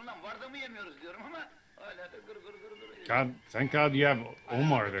guruluyorsun ulan, var da mı yemiyoruz diyorum ama hala da gır gır gır gır. God, thank God you have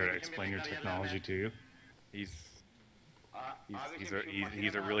Omar there to explain your technology to you. He's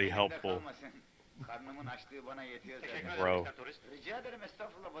a really helpful Karnımın açlığı bana yetiyor bro. Rica ederim,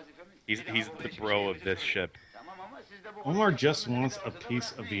 estağfurullah, vazifemiz. He's the bro of this ship. Tamam ama siz de bu Omar just wants a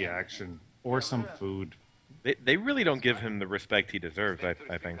piece of the action or some food. They really don't give him the respect he deserves. I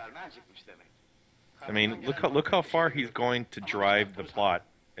think. I mean, look how far he's going to drive the plot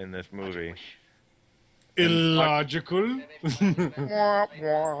in this movie. Illogical.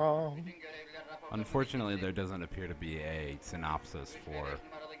 Unfortunately, there doesn't appear to be a synopsis for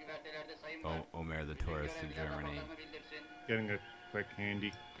Ömer the Tourist in Germany. Getting a quick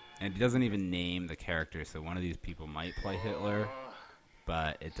handy. And it doesn't even name the character, so one of these people might play Hitler,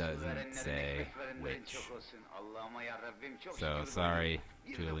 but it doesn't say which. So, sorry,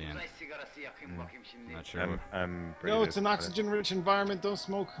 Julian. Not sure. I'm No, it's an oxygen-rich environment. Don't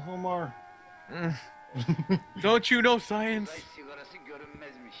smoke, Omar. Don't you know science? sigarası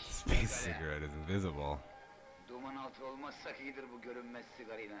görünmezmiş. Space cigarette is invisible. Duman altı olmazsak iyidir bu görünmez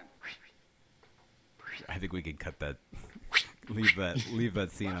sigarayla. I think we could cut that. leave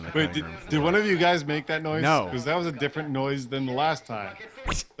that scene on the Wait, cutting room did floor. one of you guys make that noise? No. Because that was a different noise than the last time.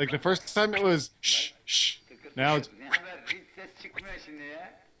 Like the first time it was shh, shh. Now it's. Ne haber? Hiç ses çıkmıyor şimdi ya.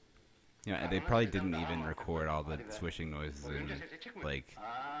 Yeah, they probably didn't even record all the swishing noises in like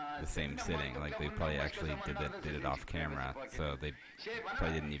the same sitting. Like they probably actually did it off camera, so they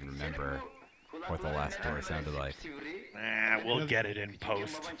probably didn't even remember what the last door sounded like. We'll get it in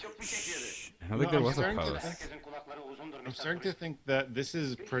post. I don't think there was a I'm starting to post. I'm starting to think that this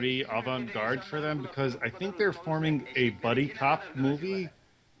is pretty avant-garde for them because I think they're forming a buddy cop movie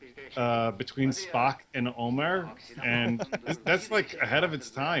between Spock and Ömer, and that's like ahead of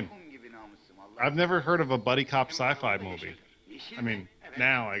its time. I've never heard of a buddy cop sci-fi movie. I mean,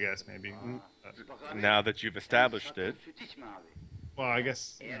 now I guess maybe. Now that you've established it, Well, I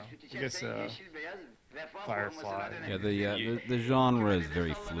guess Firefly. Yeah, the genre is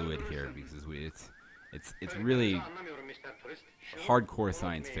very fluid here because it's really hardcore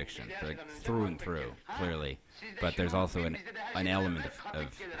science fiction, like through and through, clearly. But there's also an element of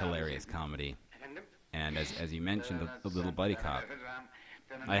hilarious comedy, and as you mentioned, the little buddy cop.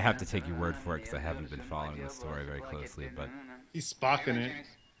 I have to take your word for it because I haven't been following the story very closely, but He's Spocking it.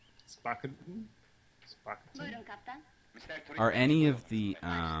 Spocking. Buyurun kaptan. are any of the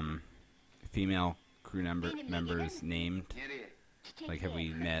female crew members named? Like, have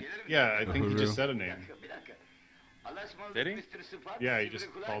we met? Yeah, I think he Uhuru? just said a name. Did he? Yeah, he just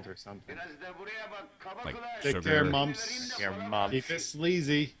called her something. Like Take Sugar? care, mumps. your mom. Keep it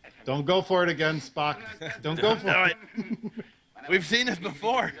sleazy. Don't go for it again, Spock. Don't go for it. We've seen this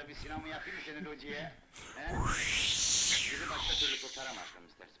before.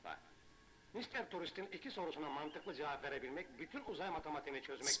 Mr. Turist'in iki sorusuna mantıklı cevap verebilmek, bütün uzay matematiğini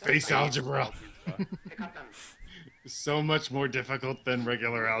çözmekten... Space algebra. Kaptan, So much more difficult than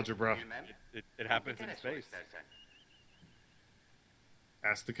regular algebra. It happens in space. istersen.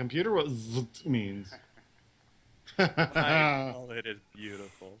 Ask the computer what zt means. Oh, it is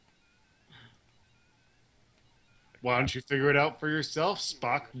beautiful. Why don't you figure it out for yourself,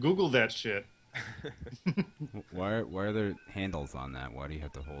 Spock? Google that shit. Why are there handles on that? Why do you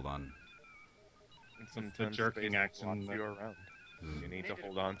have to hold on? Sometimes jerking space action walks that- you around. You need to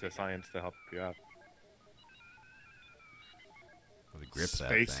hold on to science to help you out. With a grip that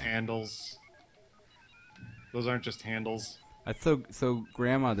Space thing. handles. Those aren't just handles. That's so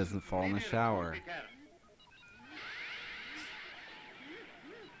Grandma doesn't fall in the shower.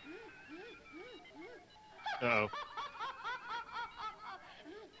 Uh-oh.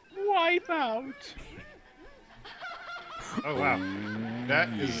 Wipeout. Oh wow. That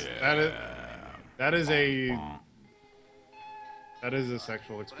is a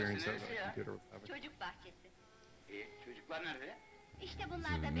sexual experience that the computer was having. Çocuk bahçesi. Çocuklar nerede? İşte bunlar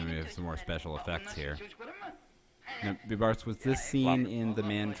da Maybe benim we have some more çocuklarım. special effects here. Çocuklarım mı? Now, Bibarts, was this scene in the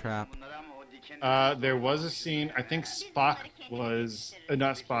man trap? Bunlar ama o diken... There was a scene. I think Spock was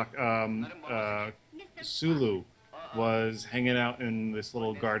not Spock. Sulu was hanging out in this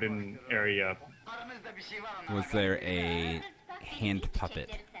little garden area. Aramızda bir şey var onlar. Was there a hand puppet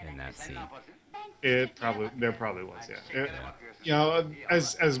in that scene? There probably was, yeah. You know,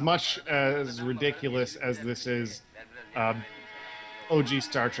 as much as ridiculous as this is, OG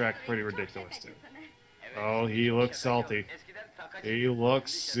Star Trek pretty ridiculous too. Oh, he looks salty. He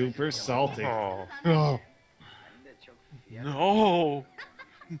looks super salty. Oh. Oh. No.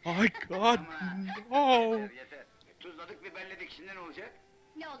 My God, no. Yeter. Tuzladık biberledik şimdi ne olacak?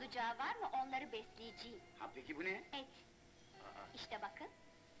 Ne olacağı var mı? Onları besleyeceğim. Ha peki bu ne? Et. İşte bakın.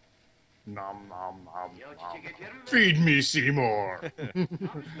 Nom nom nom Ya nom. çiçek et yer mi? Feed me, Seymour.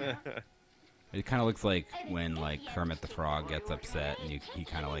 It kind of looks like when like Kermit the Frog gets upset and he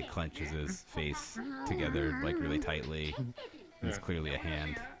kind of like clenches his face together like really tightly. It's clearly a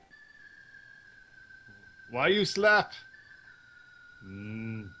hand. Why you slap?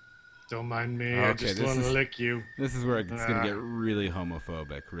 Don't mind me. I Okay, just this want to is- lick you. This is where it's gonna get really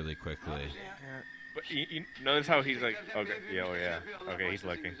homophobic really quickly. But you notice how he's like, okay, yeah, oh yeah, okay, he's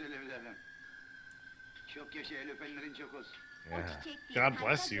looking. Çok yaşa el öpenlerin çok olsun. Yeah, God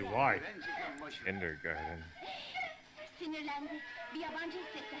bless you. Why? Ben çıkıyorum boş ver. kindergarten. Sinirlendi. Bir yabancı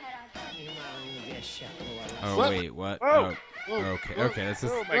hissetti herhalde. Oh What? wait, what? Whoa. Oh, okay. This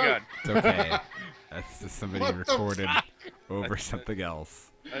is Oh my God. it's okay. That's just somebody What the recorded over something else.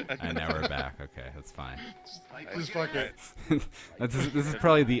 I- And now we're back. Okay, that's fine. Just fuck it. This is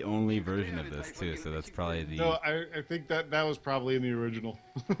probably the only version of this too, so that's probably the No, I think that was probably in the original.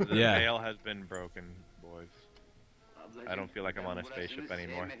 The Yeah. veil has been broken, boys. I don't feel like I'm on a spaceship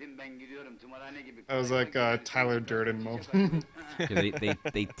anymore. Sevmedim, ben gidiyorum tımarhane gibi. That was like Tyler Durden moment. Yeah,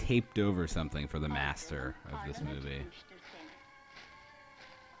 they taped over something for the master of this movie.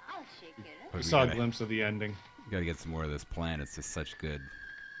 Al şekeri. But We we saw a gotta, glimpse of the ending. gotta get some more of this plant. It's just such good.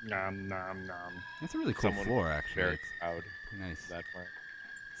 Nom nom nom. It's a really cool Someone floor, actually. Very It's proud pretty nice. of that plant.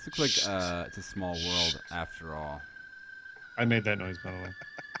 This looks like it's a small world after all. I made that noise, by the way.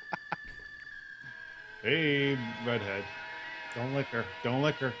 Hey, redhead. Don't lick her. Don't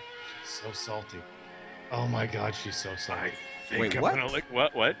lick her. She's so salty. Oh my God, she's so salty. Wait, I'm what? gonna lick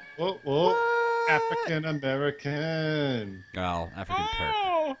what? What? Whoa, whoa. African American. Well, African Turk.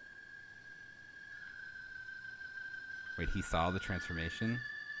 Oh! Wait, he saw the transformation?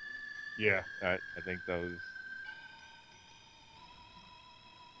 Yeah. I think those.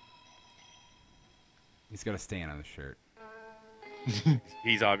 He's got a stain on his shirt.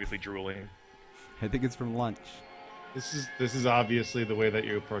 He's obviously drooling. I think it's from lunch. This is obviously the way that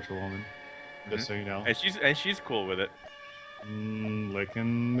you approach a woman. Just so you know. And she's cool with it.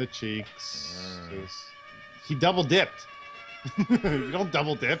 Licking the cheeks. He double dipped. You don't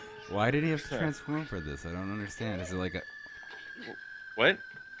double dip. Why did he have to transform for this? I don't understand. Is it like a... What?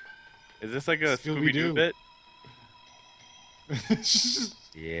 Is this like a Scooby-Doo. Scooby-Doo bit?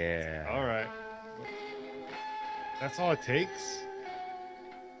 Yeah. All right. That's all it takes.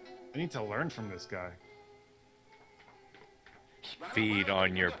 I need to learn from this guy. Feed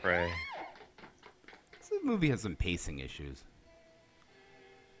on your prey. This movie has some pacing issues.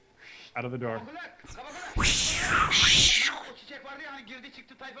 Out of the door. O çiçek vardı ya hani girdi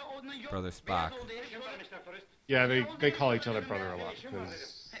çıktı tayfa onun yok. Brother Spock. Beyaz oldu herif görmemişler Forrest. Yeah, they call each other brother a lot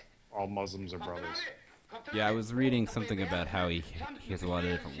because all Muslims are brothers. Yeah, I was reading something about how he has a lot of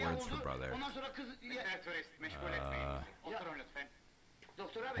different words for brother. Ondan sonra kız evet Forrest meşgul etmeyin. Oturun lütfen.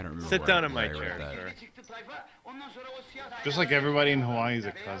 Doktor abi. I don't remember Sit where, down in where my I read chair, that. sir. Çıktı tayfa ondan sonra o siyah. Just like everybody in Hawaii is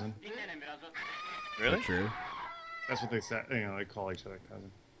a cousin. Dinlenin biraz. Is Really? that true? That's what they say. You know, they call each other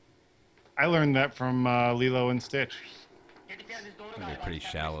cousin. I learned that from Lilo and Stitch. Dedikleriniz doğru Like a galiba. pretty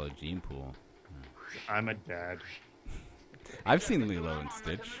shallow gene pool. I'm a dad. I've seen Lilo and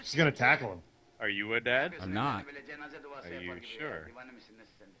Stitch. She's gonna tackle him. Are you a dad? I'm not. Böyle cenaze duası Are you yapar gibi. sure? Divanı mısın,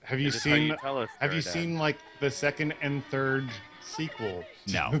 nesin? Have you Is this how seen? you tell us Have you're you a dad? seen like the second and third sequel?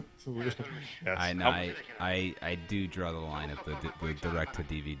 No. Yes. I know. I do draw the line at the direct to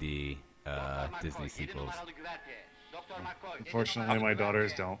DVD Disney sequels. Numaralı güverte. Doktor McCoy. Unfortunately, my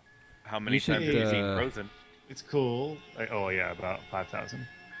daughters don't. How many should, times have you seen uh, Frozen? It's cool. Oh yeah, about 5,000.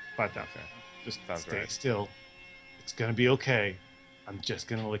 5,000. Just Sounds stay right. still. It's gonna be okay. I'm just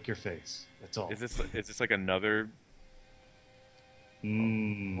gonna lick your face. That's all. Is this like another?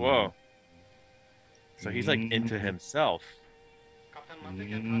 Mm. Whoa. So he's like into himself. Kaptan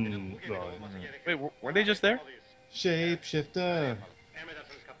mantıken katilin bu gemide Right. olması gereken... Wait, weren't they just there? Shapeshifter.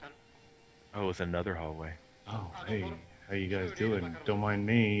 Emredersiniz kaptan. Oh, it's another hallway. Oh, hey. How you guys doing? Don't mind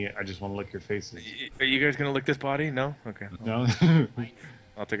me. I just want to lick your faces. Are you guys gonna lick this body? No. Okay. No?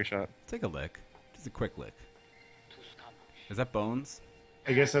 I'll take a shot. Take a lick. Just a quick lick. Is that Bones?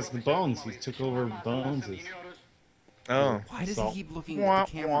 I guess that's the Bones. He took over Bones'. Oh. Why does Salt. he keep looking at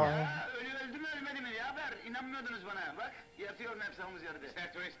the camera? Ölü mü ölmedi mi? Ne haber? İnanmıyordunuz bana. Bak yatıyor nefsamız yerde.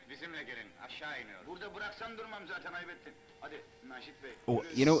 Mr. Twist bizimle gelin. Aşağı iniyor. Burada bıraksan durmam zaten ayıp ettin. Hadi Naşit Bey. Oh,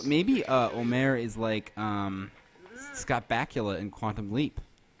 you know, maybe Ömer is like Scott Bakula in Quantum Leap.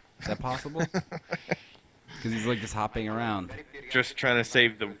 Is that possible? Because he's like just hopping around. Just trying to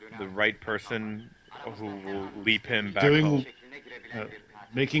save the right person who will leap him back Doing- home.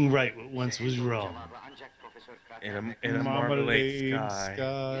 Making right what once was wrong. In a marmalade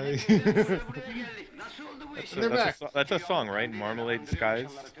sky. Nasıl oldu bu iş? So that's a song, right? Marmalade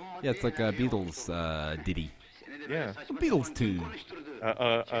skies. Yeah, it's like a Beatles ditty. Yeah. A Beatles tune.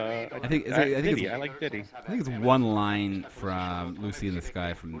 I think it's- Diddy. I like Diddy. I think it's one line from Lucy in the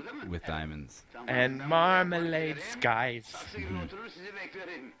Sky from with Diamonds. And marmalade skies. Oturur sizi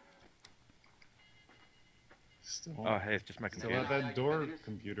beklerim. Still, Oh, hey, it's just my still computer. at that door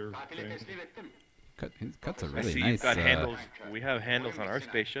computer Katili thing. teslim ettim. His cuts are I really see nice. you've got handles. We have handles on our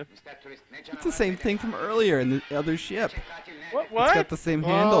spaceship. Mr. Twist ne It's the same thing from earlier in the other ship. katil ne? What? It's What? got the same Oh,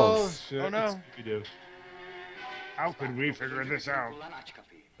 handles. shit. Oh, no. It's Scooby-Doo. How could we figure this out? Kullan aç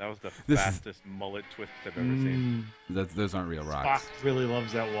kapıyı. That was the This is- fastest mullet twist I've ever seen. Those aren't real Spock rocks. really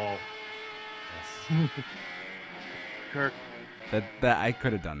loves that wall. Kirk, That I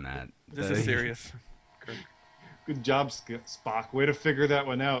could have done that. this is serious. Good job, Spock. Way to figure that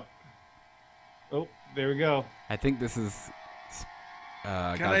one out. Oh, there we go. I think this is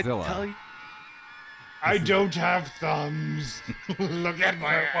Can Godzilla. I tell you? I don't have thumbs. Look at my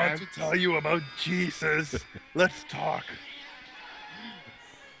I want hands. to tell you about Jesus. Let's talk.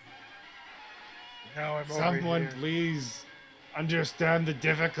 Now I'm Someone over here. please understand the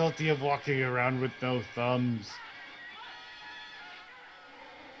difficulty of walking around with no thumbs.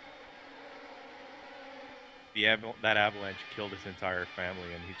 That avalanche killed his entire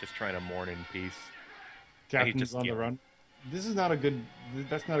family, and he's just trying to mourn in peace. Captain's just- on yeah. the run. This is not a good.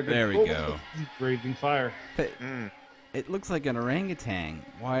 That's not a good. There we go. He's breathing fire. But it looks like an orangutan.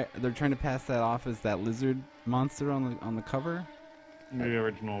 Why they're trying to pass that off as that lizard monster on the cover? The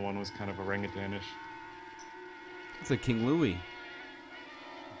original one was kind of orangutanish. It's like King Louie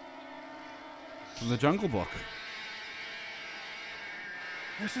from the Jungle Book.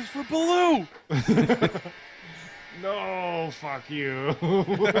 This is for Baloo. No, fuck you.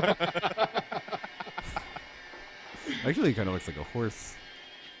 Actually, it kind of looks like a horse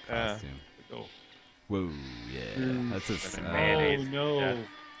Yeah. costume. Oh. Whoa, yeah, that's just. Like a Oh mayonnaise. no.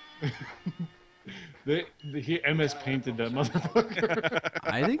 He MS painted that motherfucker.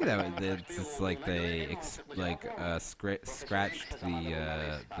 I think it's just like they scratched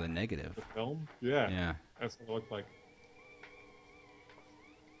the negative. Film? Yeah. Yeah. That's what it looked like.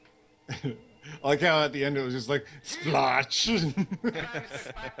 I like how at the end it was just like splotch.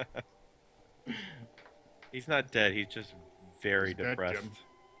 He's not dead. He's just very He's dead, depressed. Jim.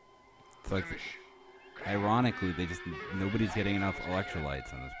 It's like, ironically, nobody's getting enough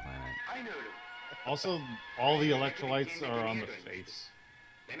electrolytes on this planet. Also, all the electrolytes are on the face.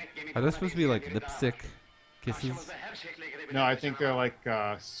 Are those supposed to be like lipstick kisses? No, I think they're like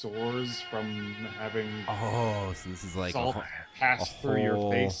sores from having Oh, so this is like salt pass through your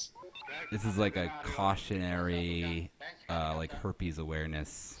whole- face. this is like a cautionary, like herpes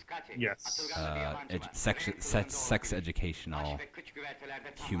awareness, Yes. sex educational,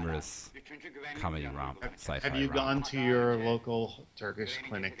 humorous comedy romp, sci-fi. Have you romp. gone to your local Turkish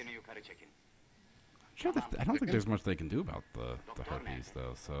clinic? Sure, I don't think there's much they can do about the herpes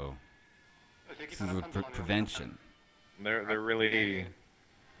though. So this is a prevention. They're really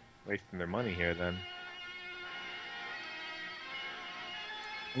wasting their money here. Then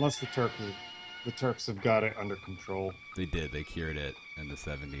Unless the Turks have got it under control. They did. They cured it in the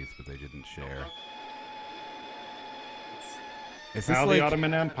 70s, but they didn't share. Is this How like? the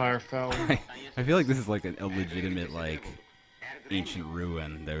Ottoman Empire fell. I feel like this is like a legitimate like ancient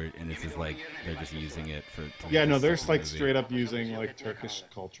ruin. And this is like they're just using it for. Yeah, no, they're like straight up using like Turkish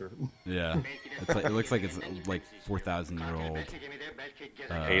culture. Yeah, it's like, it looks like it's like 4,000-year-old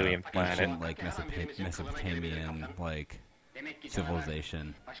alien planet. ancient, like Mesopotamian like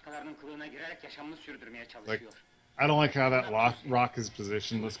civilization. Başkalarının kılığına girerek yaşamını sürdürmeye Like çalışıyor. I don't like how that rock is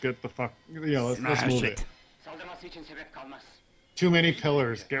positioned. Let's get the fuck. Let's Smash move it. it. Saldırması için sebep kalmaz. Too many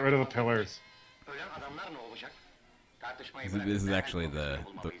pillars. Get rid of the pillars. Ölen adamlar ne olacak? Tartışmayı This bırakın. is actually Derhal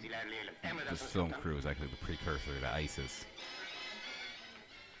bulmalıyız, ilerleyelim. this Emredersiniz film komutanım. crew is actually the precursor to ISIS.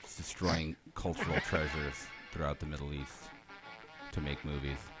 It's destroying cultural treasures throughout the Middle East to make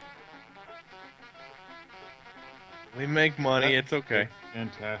movies. We make money. It's okay.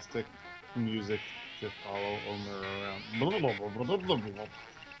 Fantastic music to follow Ömer around.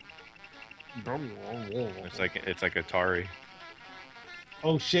 It's like Atari.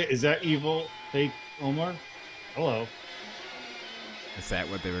 Oh shit! Is that evil fake Omar? Hello. Is that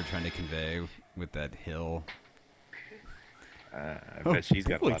what they were trying to convey with that hill? I bet she's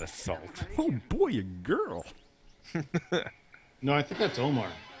got a lot of salt. Oh boy, a girl. No, I think that's Omar.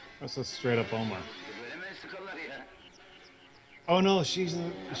 That's a straight up Omar. Böyle mi sıkarlar ya? Oh no, she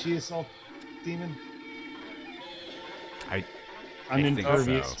is salt demon. I I'm think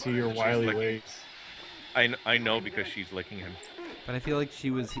impervious so. to your wily like- ways. I know because she's licking him. But I feel like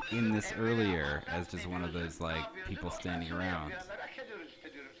she was in this earlier as just one of those like people standing around. Ya merak ediyoruz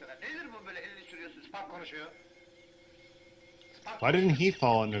işte diyorum sana. Nedir bu böyle elini sürüyorsun? Spark konuşuyor. Spark Why didn't he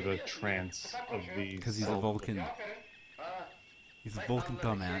fall under the trance of these? Because he's a Vulcan. He's a Vulcan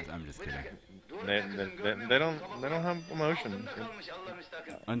dumbass. I'm just kidding. They don't have emotion. kalmış Allah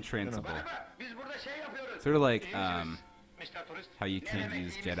müstakil. Untransable. Biz burada şey yapıyoruz. Sort of like Mr. Turist. how you can't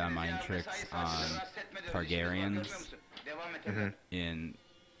use Jedi mind tricks on Targaryens Devam et. in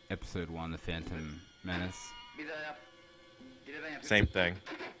Episode 1, The Phantom Menace. Bir daha yap. Bir de ben yapayım. Same thing.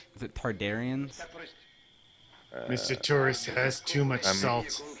 Is it Targaryens? Mr. Turist. Mr. Tourist has too much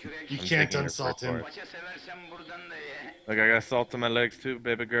salt. You I'm can't taking your unsalt word him. for Maça seversen buradan da ye. Look, I got salt in my legs too,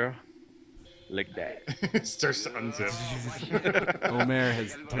 baby girl. Lick that. Starts to unzip. Omer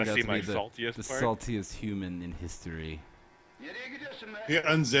has turned Wanna out see to my be the saltiest part? saltiest human in history. Nereye gidiyorsun be? He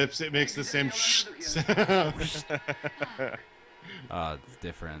unzips. It makes the same sound. It's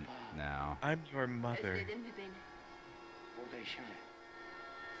different now. I'm your mother. Özledin mi beni? Burada işim ne?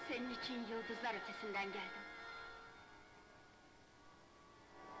 Senin için yıldızlar ötesinden geldim.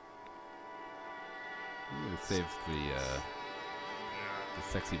 Ooh, it saves the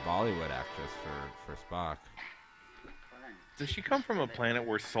sexy Bollywood actress for Spock. Does she come from a planet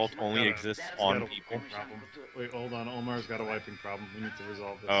where salt only exists on Got a people? wiping problem. Wait, hold on. Omar's got a wiping problem. We need to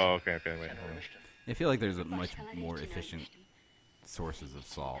resolve this. Oh, okay, wait. Hold on. I feel like there's a much more efficient sources of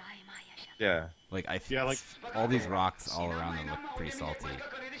salt. Daima yaşa. Yeah. Like Yeah, like- all these rocks all around them look pretty salty.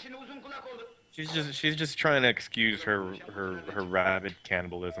 Şimdi uzun kulak oldu. She's just trying to excuse her rabid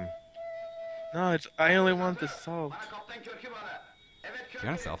cannibalism. No, I only want the salt. Kaptan kökü bana. Evet You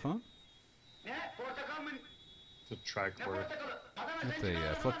got a cell phone? Ne? Portakal mı? It's a tricorder. Portakalı. Adama That's sen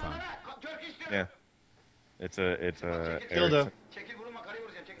a flip phone. Kök istiyorum. Yeah. It's a Dildo. Ericsson. Çekil vurma karıyı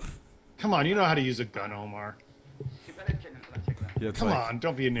vuracağım çekil. Come on, you know how to use a gun, Omar. Siper et kendini lan çekil lan. Yeah, it's Come like, on,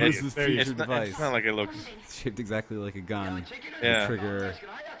 don't be an This idiot. is There you future go. device. It's not like it looks. It's shaped exactly like a gun. Çekil Yeah. lan. Trigger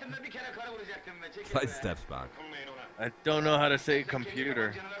Aşkına hayatımda bir kere karı vuracaktım be. Çekil side be. steps back. Dokunmayın ona. I don't know how to say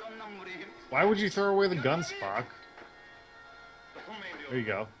computer. Canı ver ondan vurayım. Why would you throw away the gun, Spock? Dokunmayın diyorum. There you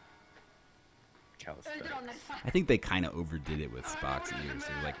go. Öldür Calisthenics. onları Spock. I think they kind of overdid it with Spock's ears.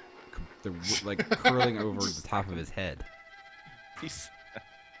 They're like curling over the top of his head. He's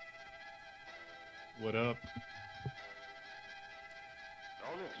What up? Ne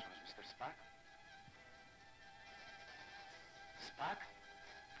oluyorsunuz Mr. Spock? Spock?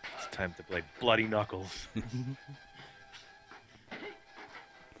 It's time to play bloody knuckles.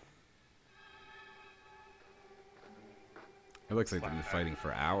 It looks like they've been fighting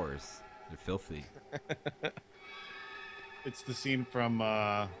for hours. They're filthy. It's the scene from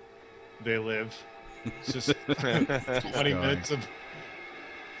They Live. It's just 20 minutes of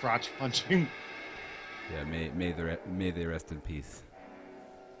crotch punching. Yeah, may they rest in peace.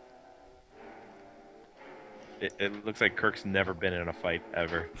 It looks like Kirk's never been in a fight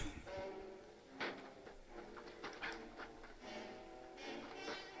ever.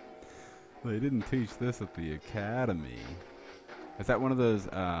 They didn't teach this at the academy. Is that one of those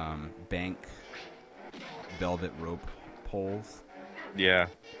bank velvet rope poles? Yeah,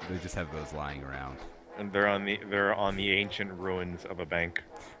 They just have those lying around. and they're on the ancient ruins of a bank.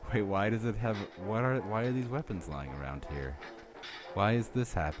 Wait, why does it have? Why are these weapons lying around here? Why is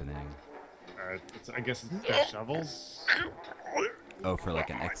this happening? Alright, I guess it's their shovels. Oh, for like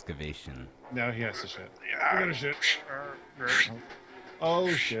an excavation. Now he has to shit. We're gonna shit. Oh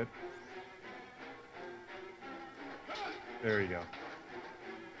shit. There you go.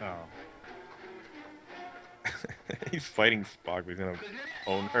 Oh. He's fighting Spock, but he's gonna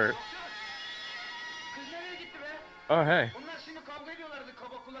own her. Kız nereye gitti be? Oh, hey. Bunlar şimdi kavga ediyorlardı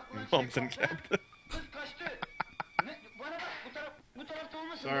kaba kulaklar. Bumps and kept. Kız kaçtı. Bana bak bu tarafta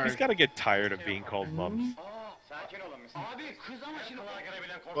olmasın. Sorry. He's got to get tired of being called mums. Aa, sakin olun. Abi kız ama şimdi kolay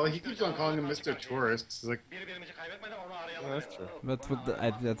görebilen korkunç. Well, he keeps on calling him Mr. Tourist. It's like, Birbirimizi kaybetmeden onu arayalım. Well, that's true. That's what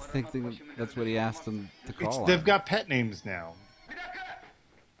that's what he asked him to call they've him. got pet names now. Bir dakika.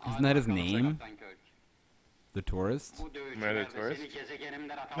 Isn't that his name? The tourist? Ömer the tourist?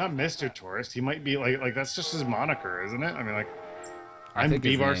 Not Mr. Tourist. He might be like that's just his moniker, isn't it? I mean, like, I I'm think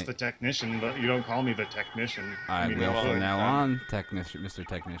his Beavars name- the technician, but you don't call me the technician. I mean, will no, from like, now on, Mr.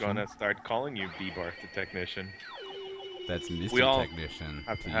 Technician. Gonna start calling you B-Barth the technician. That's Mr. We all Technician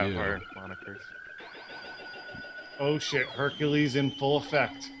Have to to have you. our monikers. Oh shit, Hercules in full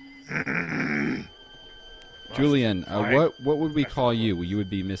effect. Julian, Why? what would we call you? You would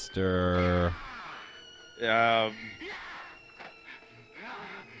be Mr.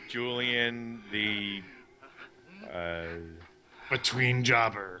 Julian the. Between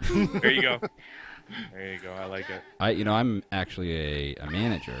jobber. There you go. There you go. I like it. I'm actually a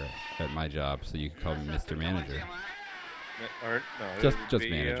manager at my job, so you could call me Mr. Manager. Or no, it Just would be,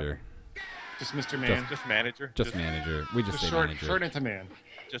 manager. Just Mr. Man. Just manager. Just manager. We just Just say short, manager. short into man.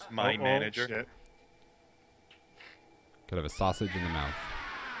 Just my Oh, manager. shit. Could have a sausage in the mouth.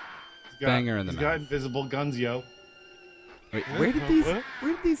 He's got- Banger in the he's got mouth. invisible guns, yo. Wait, What? where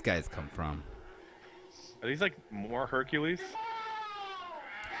did these guys come from? Are these like more Hercules?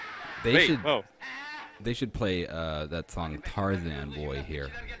 They Wait, should whoa. they should play that song Tarzan Boy here.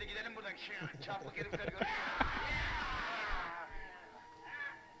 Gidelim buradan. Çarpık herifler gör.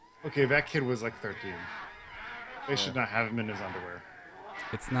 Okay, that kid was like 13. They should not have him in his underwear.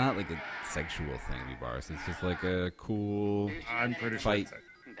 It's not like a sexual thing, Bars. It's just like a cool I'm pretty fight sure.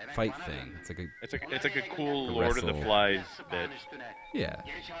 fight thing. It's like a It's like a cool The Lord of the wrestle. Flies bit. yeah.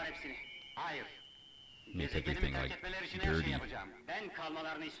 Geri çağır hepsini. Hayır. Make everything like Terk etmeleri için her şeyi dirty. yapacağım. Ben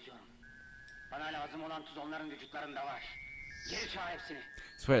kalmalarını istiyorum. Bana lazım olan tuz onların vücutlarında var. Geri çağır hepsini.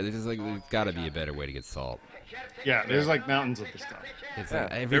 Swear, there's got to be a better way to get salt. Yeah, there's like mountains of this stuff. It's Yeah,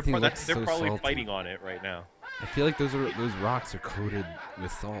 everything looks they're so probably salty. fighting on it right now. I feel like those rocks are coated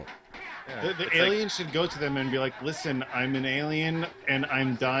with salt. Yeah, The it's alien should go to them and be like, listen, I'm an alien and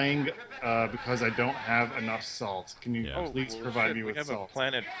I'm dying because I don't have enough salt. Can you Yeah. please well, provide shit, me we with have salt? a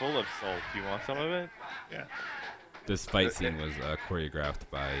planet full of salt. Do you want some of it? Yeah. This fight scene was choreographed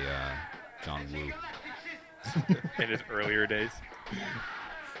by John Woo. In his earlier days.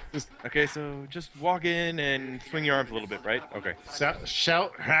 Okay, so just walk in and swing your arms a little bit, right? Okay.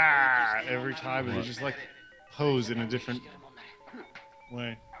 Shout ha every time, and he just like pose in a different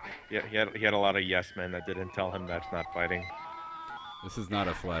way. Yeah, he had a lot of yes men that didn't tell him that's not fighting. This is not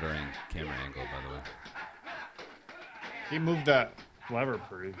a flattering camera angle, by the way. He moved that lever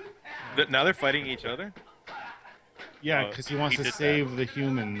pretty. Now they're fighting each other? Yeah, Oh, because he wants he to did save the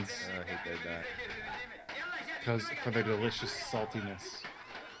humans He did that. because for their delicious saltiness.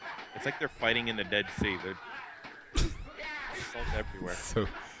 It's like they're fighting in the Dead Sea. There's salt everywhere. So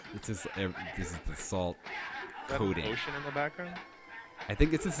it's just this is the salt Is that an coating. ocean in the background? I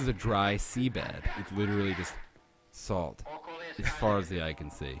think this is a dry seabed. It's literally just salt as far as the eye can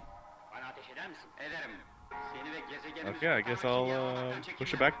see. Bana ateş eder misin? Ederim. Seni ve gezegenimizi Okay, I guess I'll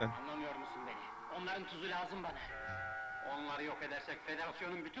push it back then. Anlamıyor musun beni? Onların tuzu lazım bana. Onları yok edersek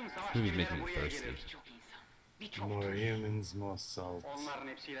federasyonun bütün savaş Who's gemileri making me buraya thirsty? gelir. Birçok insan. Birçok More tuz. humans, more salt. Onların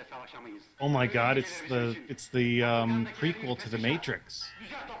hepsiyle savaşamayız. Oh my God! It's the prequel to the Matrix.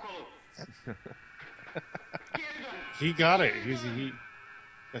 Düzelt o kolu. Geri dön. He got it. He.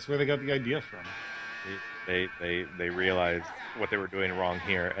 That's where they got the idea from. They realized what they were doing wrong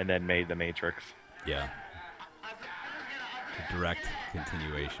here and then made the Matrix. Yeah. A direct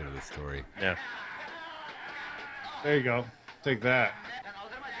continuation of the story. Yeah. There you go. Take that.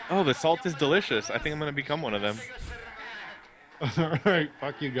 Oh, the salt is delicious. I think I'm gonna become one of them. All right,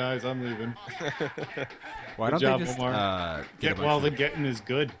 fuck you guys. I'm leaving. Why Good don't job, they just Omar. get Get a bunch while of, the getting is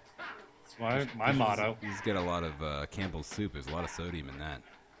good. That's my motto. You just get a lot of Campbell's soup. There's a lot of sodium in that.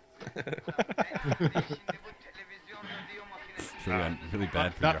 It's really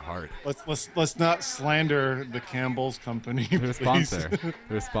bad for Not- your heart. Let's not slander the Campbell's company. They're a please. sponsor.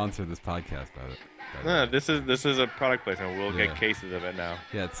 They're a sponsor of this podcast, by the way. This is a product placement. We'll Yeah. get cases of it now.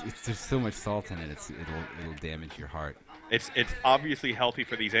 Yeah, it's there's so much salt in it. It'll damage your heart. It's obviously healthy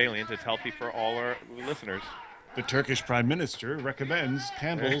for these aliens. It's healthy for all our listeners. The Turkish Prime Minister recommends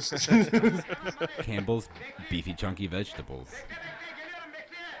Campbell's. Campbell's beefy chunky vegetables.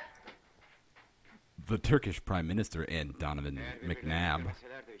 The Turkish Prime Minister and Donovan McNabb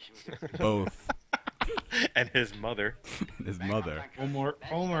both And his mother. His mother.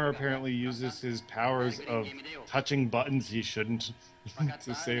 Ömer apparently uses his powers of touching buttons he shouldn't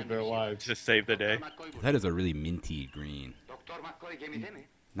to save their lives. To save the day. That is a really minty green.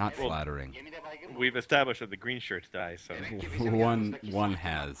 Not flattering. We've established that the green shirts die, so One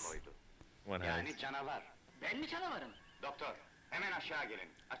has. one has. Yani canavar. Ben mi canavarım? Doktor, hemen aşağı gelin.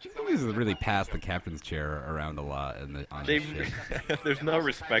 Açıklama These really passed the captain's chair around a lot on the They, ship. there's no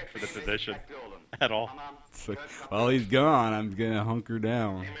respect for the position at all. It's like, well, he's gone. I'm gonna hunker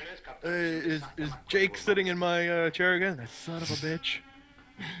down. Is Jake sitting in my chair again? That son of a bitch.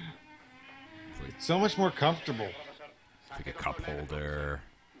 So much more comfortable. It's like a cup holder.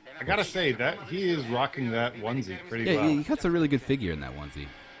 I gotta say that he is rocking that onesie pretty Yeah, well. he cuts a really good figure in that onesie.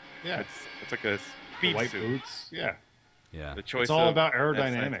 Yeah, It's like a speed white suit. boots. Yeah, Yeah. The choice it's all of about mad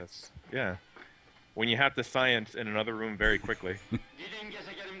aerodynamics. scientists. Yeah. When you have to science in another room very quickly. Gidin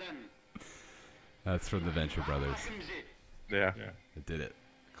gezegenimden. That's from the Venture Brothers. Bizi. Yeah. Yeah. They did it.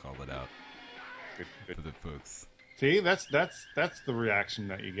 Called it out Good, good. for the folks. See, that's the reaction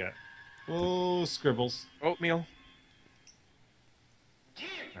that you get. Oh, scribbles. Oatmeal.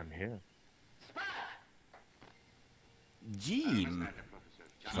 I'm here. Jim.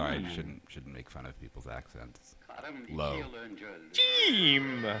 Sorry, I shouldn't make fun of people's accents. Karım 2 Low. yıl önce öldü.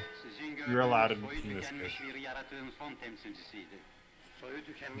 Team. Sizin You're allowed gördüğünüz in soyu this tükenmiş case. bir yaratığın son temsilcisiydi. Soyu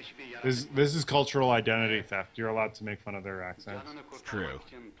tükenmiş bir This is cultural identity theft. You're allowed to make fun of their accents. Canını True. kurtarmak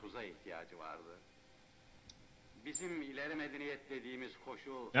için tuza ihtiyacı vardı. Bizim ileri medeniyet dediğimiz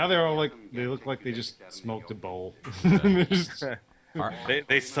koşul... Now they're all like yakın they look gerçek like they just güzelliklerini smoked a yok. bowl. They're just-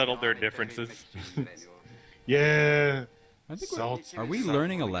 They settled their differences. yeah. I think Salt. are we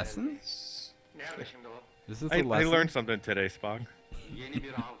learning a lesson? Nerede şimdi o? Is this I a lesson? learned something today, Spock. Yeni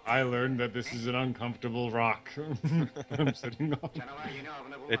bir av. I learned that this is an uncomfortable rock I'm sitting on. Canavar yeni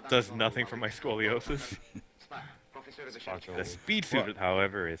avını bulmadan It does sonra nothing for my scoliosis. Spock, profesörü dışarı Spock. çıkar. The speed suit,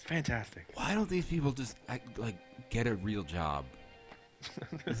 however, is fantastic. Why don't these people just like get a real job?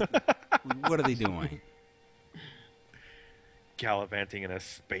 What are they doing? Gallivanting in a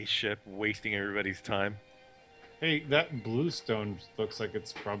spaceship, wasting everybody's time. Hey, that blue stone looks like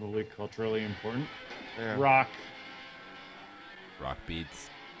it's probably culturally important. Yeah. Rock. Rock beats.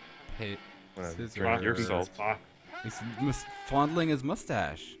 Hey, Well, scissors. Rock your beats salt. Spock. He's fondling his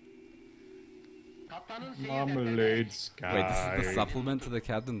mustache. Kaptanın seyir Marmalade sky. Wait, this is the supplement to the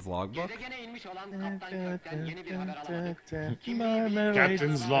captain's logbook? Gezegene inmiş olan Kaptan Kirk'ten yeni bir haber alamadık.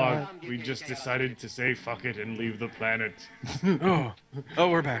 Captain's log. We just decided to say fuck it and leave the planet. Oh,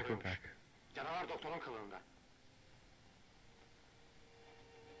 we're back. We're back. Canavar doktorun kılığında.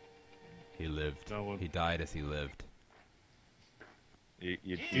 He lived. No one- He died as he lived. You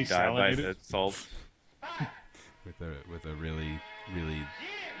die by Desalinated? the salt. With a really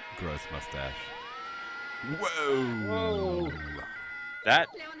gross mustache. Whoa! That,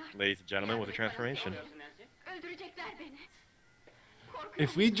 ladies and gentlemen, was a transformation. Öldürecekler beni.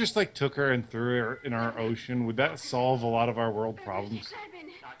 If we just like took her and threw her in our ocean, would that solve a lot of our world problems? Öldürecekler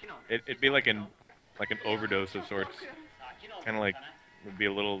beni. Sakin ol. It'd be like an overdose of sorts. Sakin ol. Kind of like, would be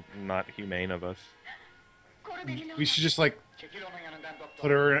a little not humane of us. Koru beni. We should just like Çekil onun yanından doktor.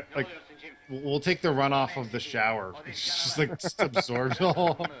 put her in, Ne like oluyorsun Jim? we'll take the runoff of the shower. It's just like just absorbs it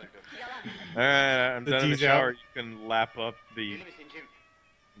all. Alright, I'm The done in the desal- shower. You can lap up the İyi misin Jim?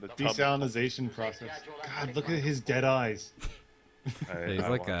 tub. Desalinization process. God, look at his dead eyes. Yeah,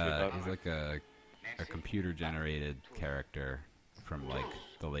 he's like a computer generated character from like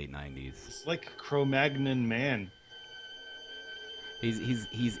the late 90s. It's like Cro-Magnon man.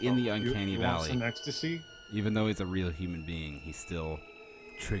 He's in the uncanny You want valley. some ecstasy? Even though he's a real human being, he's still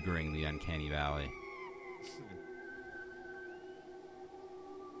triggering the uncanny valley.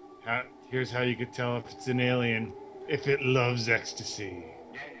 Here's how you could tell if it's an alien. If it loves ecstasy.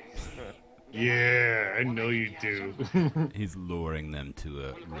 Yeah, I know you do. He's luring them to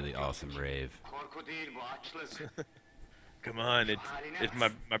a really awesome rave. Korku değil bu açlık. Come on, it's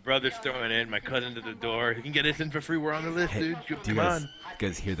my brother's throwing in, my cousin's at the door. He can get us in for free. We're on the list, Hey, dude. do Come you on.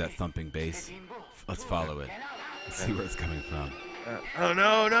 guys hear that thumping bass? Let's follow it. Let's see where it's coming from. Oh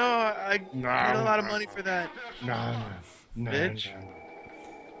no, I need a lot of money for that. Nah, Bitch.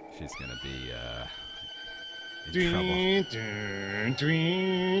 She's gonna be in trouble. Dun,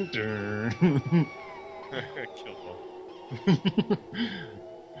 dun, dun, dun. Kill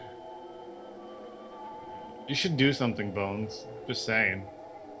You should do something, Bones. Just saying.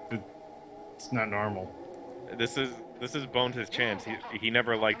 It's not normal. This is Bones' his chance. He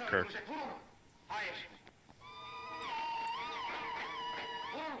never liked Kirk. Hayır.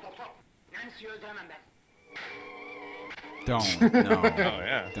 Vurun doktor. Nancy'yi öldüremem ben. Don't. No. Oh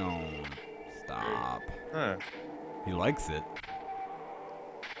yeah. Don't. Stop. Huh. He likes it.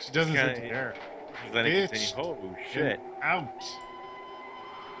 She doesn't Kinda- seem to care. He's letting it Bitch. continue. Oh, shit. Out.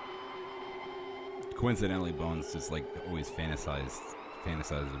 Coincidentally, Bones just like always fantasizes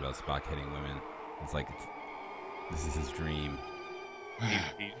about Spock hitting women. It's like this is his dream.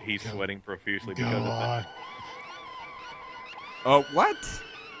 He's sweating profusely Go because of that. on. Oh, what?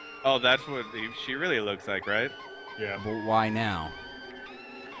 Oh, that's what she really looks like, right? Yeah. But why now?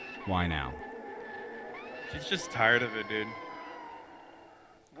 Why now? She's just tired of it, dude.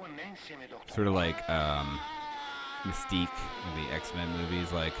 Sort of like Mystique in the X-Men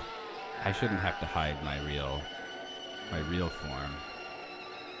movies. Like, I shouldn't have to hide my real form.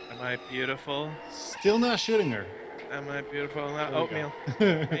 Am I beautiful? Still not shooting her. Am I beautiful? There we Oatmeal.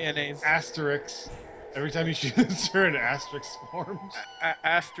 go. Mayonnaise. Asterix. Every time he shoots her, an asterisk forms.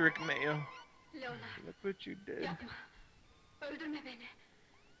 Asterisk mayo. Leonard, Look what you did. yapma. Öldürme beni.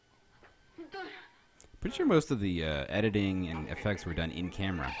 Dur. Pretty sure most of the editing and effects were done in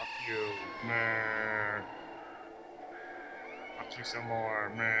camera. Fuck you. Meh. Fuck you some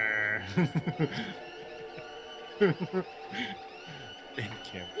more. Meh. In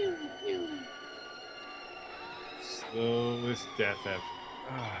camera. Slowest death ever.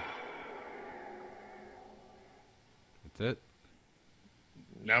 That's it.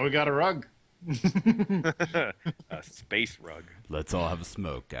 Now we got a rug. A space rug. Let's all have a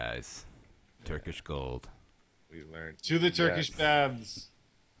smoke, guys. Turkish gold. We learned. To the Turkish Yes. baths.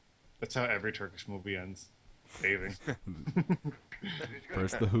 That's how every Turkish movie ends. Bathing.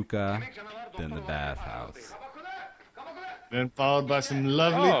 First the hookah, then the bathhouse. Then followed by some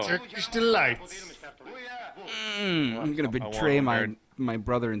lovely Oh. Turkish delights. I'm gonna I betray want my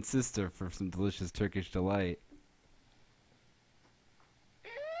brother and sister for some delicious Turkish delight.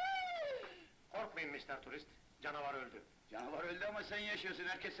 Korkmayın Mr. Turist. Canavar öldü. Canavar öldü ama sen yaşıyorsun.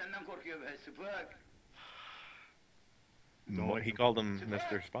 Herkes senden korkuyor be. Sıpak. He called him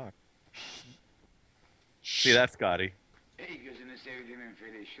Mr. Spock. See, that's Scotty. Ey gözünü sevdiğimin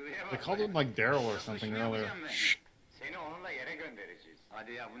feli. Şuraya bak. They called him like Daryl or something Işık earlier. yapacağım ben. Seni onunla yere göndereceğiz.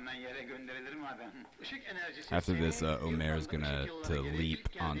 Hadi ya bundan yere gönderilir mi adam? Işık enerjisi. After this, Ömer is gonna leap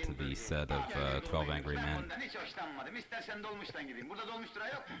onto the set of 12 Angry Men. Bundan hiç hoşlanmadım. İstersen dolmuştan gideyim. Burada dolmuş durağı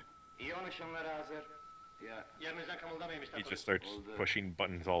yok mu? İyon ışınları hazır. Ya. Yerinizden kımıldamayın Mr. He Turist. just starts pushing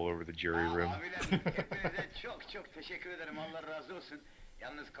buttons all over the jury room. Abiler, hepinize çok teşekkür ederim. Allah razı olsun.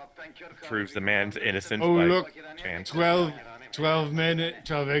 Yalnız kaptan kör kaldı. Proves the man's innocence Oh, by look. chance. 12 men,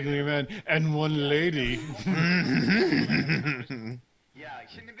 12 angry men, and one lady. Ya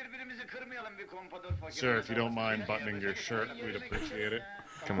şimdi birbirimizi kırmayalım bir kompador fakir. Sir, if you don't mind buttoning your shirt, we'd appreciate it.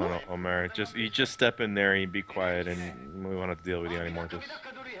 Come on, Ömer. You step in there and you be quiet, and we won't have to deal with you anymore. Just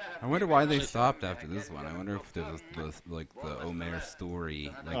I wonder why they stopped after this one. I wonder if there's the Ömer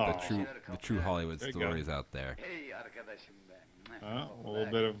story, like the true Hollywood There you go. stories out there. Hey arkadaşım be. A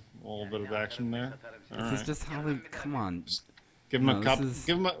little bit of action there. All This is right. just how they come on. Give him a No, cup. this is-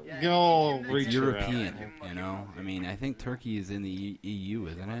 Give him a little It's reach European, around. you know. I mean, I think Turkey is in the EU,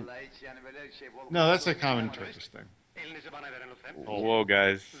 isn't it? Vallahi hiç yani böyle şey bol. No, that's a common Turkish thing. Elinizi bana verin lütfen. whoa,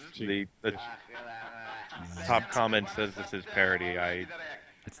 guys. The Ah, top comment says this is parody.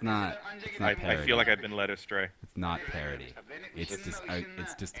 It's not. It's not I parody. feel like I've been led astray. It's not parody.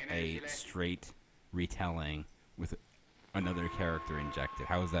 It's just a straight retelling with another character injected.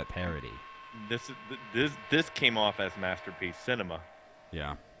 How is that parody? This came off as masterpiece cinema.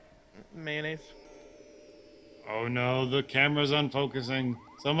 Yeah. Mayonnaise. Oh no, the camera's unfocusing.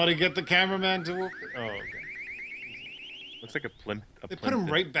 Somebody get the cameraman to work. Oh, okay. Looks like a plimp. They put him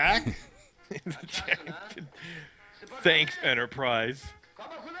right back. Thanks, Enterprise.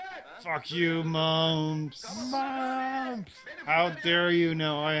 Fuck you, moms. Moms. How dare you?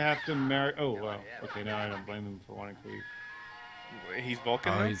 Now I have to marry. Oh wow. Okay, now I don't blame him for wanting to leave. He's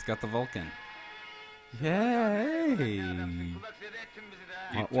Vulcan. Oh, now? he's got the Vulcan. Yay! You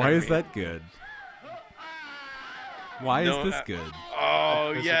Why turned is me- that good? Why No, is this good?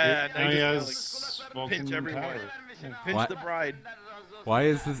 Oh yeah. Now he just has gotta, pinch Vulcan everyone. power. Pinch What? the bride. Why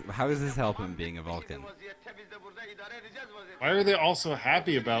is this? How does this help him being a Vulcan? Why are they all so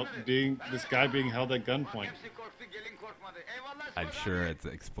happy about this guy being held at gunpoint? I'm sure it's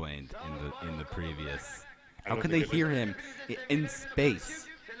explained in the previous. I How don't can they think it hear him in space?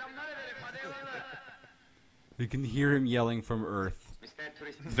 They can hear him yelling from Earth. Mr.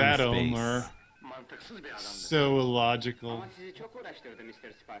 Turist. That space. Ömer, Mantıksız bir adamdı. so illogical. Ama sizi çok uğraştırdı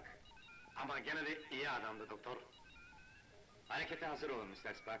Mr. Spock. Ama gene de iyi adamdı doktor. Harekete hazır olun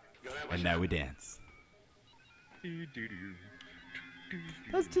Mr. Spock. Görev And başına. now we dance.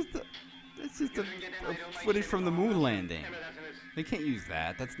 That's just a footage from the moon landing. Emredersiniz. They can't use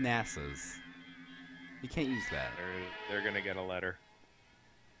that. That's NASA's. You can't use that. They're gonna get a letter.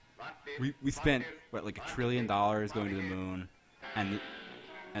 We spent what, like $1 trillion going to the moon, and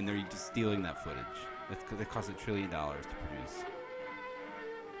they're just stealing that footage. It cost $1 trillion to produce.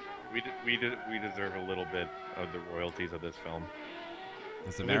 We deserve a little bit of the royalties of this film.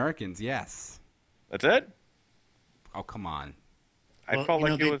 As Americans, yes. That's it? Oh, come on. I felt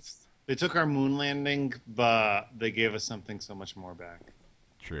like it was... They took our moon landing, but they gave us something so much more back.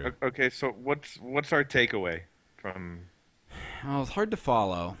 True. Okay, so what's our takeaway from... Well, it's hard to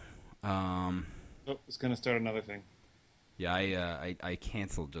follow. It's going to start another thing. Yeah, I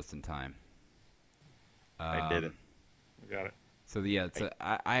canceled just in time. I did it. We got it. So yeah,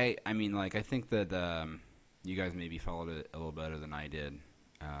 I mean, like, I think that you guys maybe followed it a little better than I did.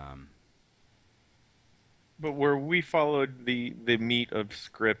 But where we followed the meat of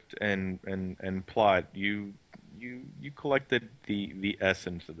script and plot, you collected the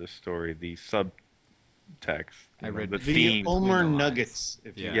essence of the story, the subtext. I read the The theme. Omer the lines. nuggets,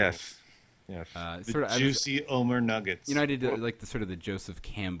 if you will. Yes. The sort of, juicy Omer nuggets. I did like the sort of the Joseph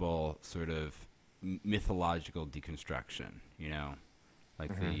Campbell sort of mythological deconstruction.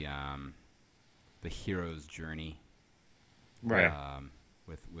 Like the hero's journey. Right.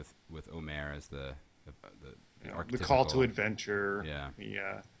 With Ömer as the The call to archetypical- adventure. Yeah.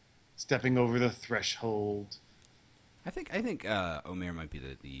 The stepping over the threshold. I think Ömer might be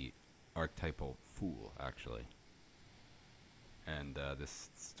the archetypal fool, actually. And this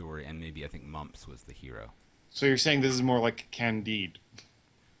story, and maybe I think Mumps was the hero. So you're saying this is more like Candide?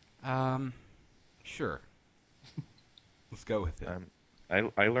 Sure. Let's go with it.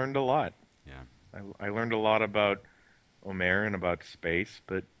 I learned a lot. Yeah. I learned a lot about Ömer and about space,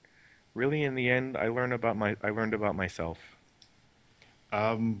 but really, in the end, I learned about myself.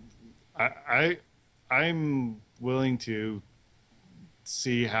 I'm willing to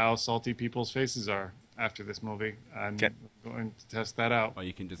see how salty people's faces are after this movie. I'm going to test that out. Well,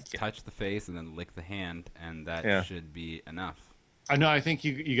 you can just touch the face and then lick the hand, and that should be enough. I know. I think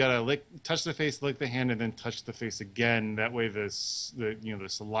you gotta touch the face, lick the hand, and then touch the face again. That way, the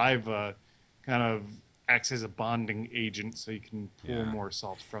saliva kind of acts as a bonding agent, so you can pull more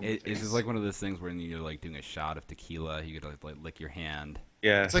salt from the face. It's just like one of those things when you're like doing a shot of tequila. You gotta like lick your hand.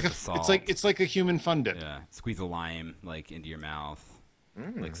 Yeah, it's like a human fun dip. Yeah, squeeze a lime like into your mouth,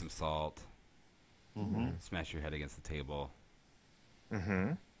 lick some salt, smash your head against the table.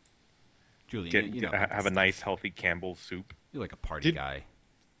 Mm-hmm. Julian, have a nice healthy Campbell's soup. You're like a party guy.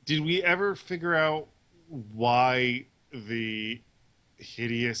 Did we ever figure out why the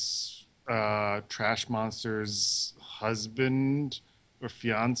hideous trash monster's husband or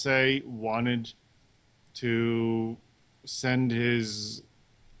fiance wanted to send his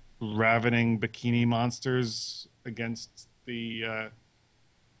ravening bikini monsters against the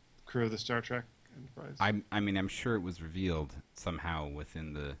crew of the Star Trek Enterprise? I'm sure it was revealed somehow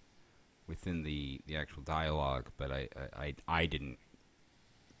within the actual dialogue, but I didn't.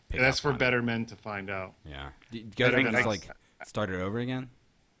 That's for better men to find out. Yeah. Do you guys think it's like start it over again?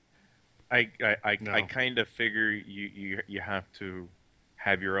 I No. kind of figure you have to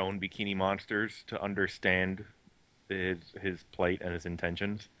have your own bikini monsters to understand his plight and his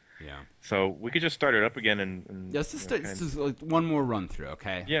intentions. Yeah. So we could just start it up again and Let's just like one more run through,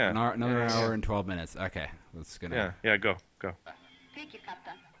 okay? Yeah. Another hour and 12 minutes. Okay. Let's gonna. Yeah. Go. Peki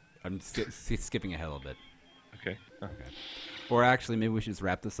kaptan. I'm skipping ahead a little bit. Okay. Or actually, maybe we should just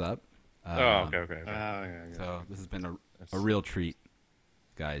wrap this up. Okay. So this has been a real treat,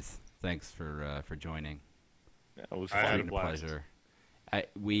 guys. Thanks for joining. Yeah, it was I had fun. a It's been a blast. pleasure.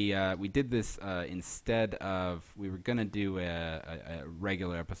 We did this instead of we were gonna do a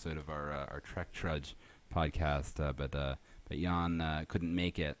regular episode of our Trek Trudge podcast, but Jan couldn't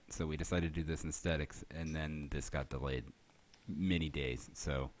make it, so we decided to do this instead. And then this got delayed many days,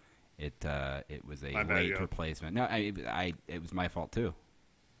 so it was a My bad, late yeah. replacement. No, it was my fault too.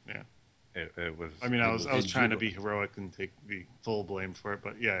 Yeah. It was. I mean, I was it- trying to be heroic and take the full blame for it,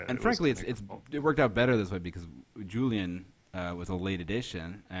 but yeah. And frankly, it worked out better this way because Julian was a late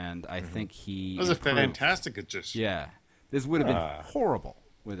addition, and I think he It was a improved. fantastic addition. Yeah, this would have been horrible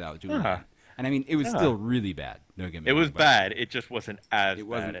without Julian. Uh-huh. And I mean, it was still really bad. Don't get me It wrong. was but bad. It just wasn't as It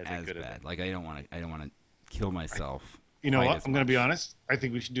wasn't bad as as it could have bad. been. Like I don't want to kill myself. You know quite what? as I'm going to be much. honest. I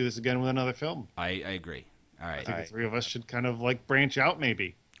think we should do this again with another film. I agree. All I right, think the three of us should kind of like branch out,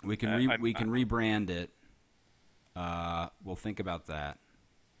 maybe. we can rebrand it. We'll think about that.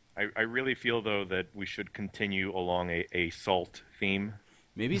 I really feel though that we should continue along a salt theme.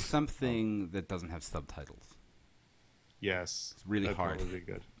 Maybe something that doesn't have subtitles. Yes, It's really that'd hard. probably be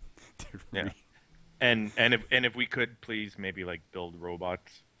good. Yeah. And if we could please maybe like build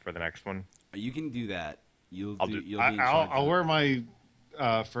robots for the next one. You can do that. You'll I'll do. do- You'll be in charge. I'll of wear my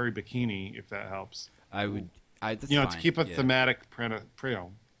furry bikini if that helps. I would. That's To fine. keep a Yeah. thematic print.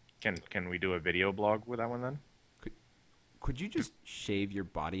 Can we do a video blog with that one then? Could you just shave your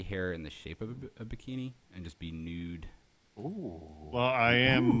body hair in the shape of a bikini and just be nude? Ooh. Well, I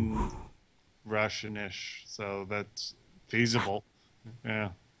am Russianish, so that's feasible. Yeah.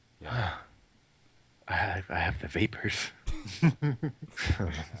 Yeah. I have the vapors.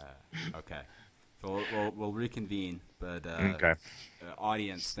 Okay. So we'll reconvene, but Okay.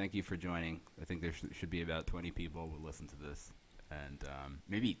 audience, thank you for joining. I think there should be about 20 people who listen to this, and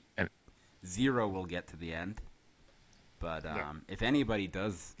maybe And- 0 will get to the end. But if anybody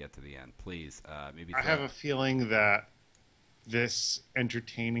does get to the end, please maybe. I have a feeling that this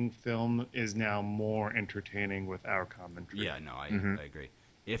entertaining film is now more entertaining with our commentary. Yeah, no, I Mhm. agree.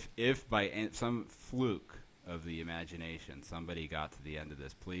 If by some fluke of the imagination somebody got to the end of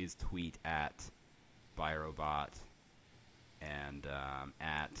this, please tweet at ByRobot and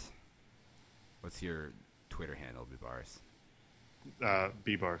at what's your Twitter handle, Bbars?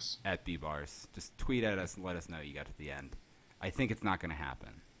 B-bars. At Bbars. Just tweet at us and let us know you got to the end. I think it's not going to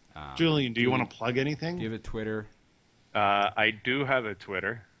happen. Julian, do you want to plug anything? Do you have a Twitter? I do have a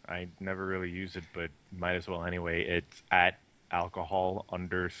Twitter. I never really use it, but might as well anyway. It's at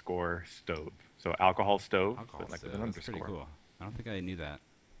alcohol_stove. So alcohol stove, Alcohol but like with Stove. an That's pretty underscore. cool. I don't think I knew that.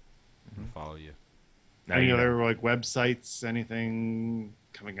 I'm gonna follow you. Now Any you know. other like websites? Anything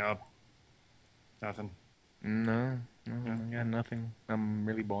coming up? Nothing. No, I got nothing. I'm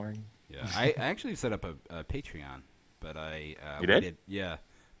really boring. Yeah, I actually set up a Patreon, but I You did? waited. Yeah,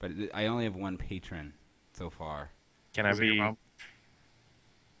 but I only have one patron so far. Can I Is it your be? mom?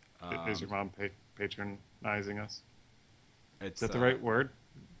 Um, Is your mom patronizing us? It's, Is that the right word?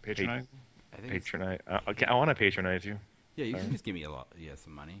 Patronizing? I think it's- Patronize. Okay, I want to patronize you. Yeah, you can Sorry. just give me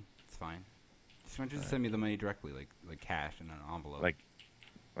some money. It's fine. Just why don't you just send me the money directly, like cash in an envelope. Like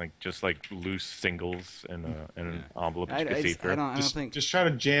just like loose singles in an Yeah. envelope. I, that you I, can see just, I through. don't. I don't think. Just try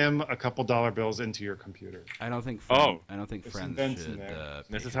to jam a couple dollar bills into your computer. I don't think. Oh. I don't think There's friends some vents in should. there.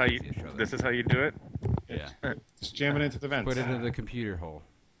 This is how you. patronize each other. This is how you do it. Yeah. Just jam it into the vents. Put it in the computer hole.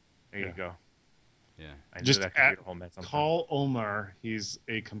 There you Yeah. go. Yeah. I knew Just that computer hole meant something. Call Ömer. He's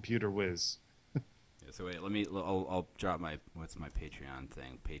a computer whiz. Yeah, so wait, I'll drop what's my Patreon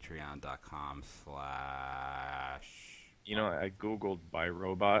thing? Patreon.com/. You know, I googled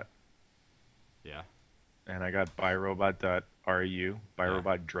ByRobot Yeah. and I got ByRobot.ru,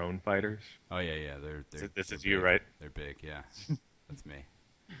 ByRobot drone fighters. Oh yeah. They're This they're is you, big. right? They're big. Yeah. That's me.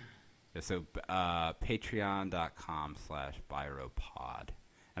 Yeah, so patreon.com/ByRobPod.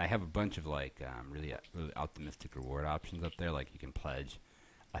 And I have a bunch of like really optimistic reward options up there. Like you can pledge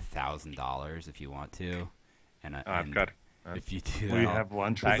 $1,000 if you want to, and I've got. if you do Will you that, have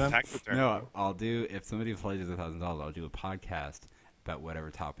lunch with them? Tax return. no, I'll do if somebody pledges $1,000, I'll do a podcast about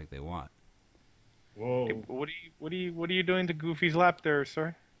whatever topic they want. Whoa. Hey, what are you doing to Goofy's lap there,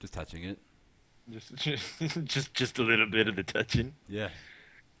 sir? Just touching it. Just a little bit of the touching. Yeah.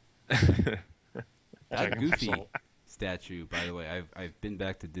 Checking That for Goofy salt. statue, by the way, I've been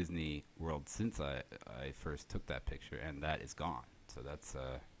back to Disney World since I first took that picture, and that is gone. So that's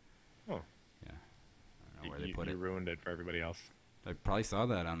Oh. yeah. I don't know where they put You it. ruined it for everybody else. I probably saw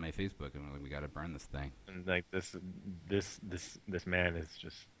that on my Facebook, and I'm like, we got to burn this thing. And like this man is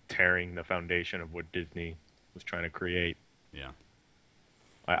just tearing the foundation of what Disney was trying to create. Yeah,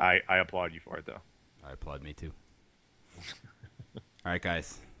 I applaud you for it though. I applaud me too. All right,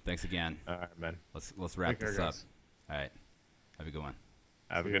 guys, thanks again. All right, man. Let's wrap Take care, this up. guys. All right, have a good one.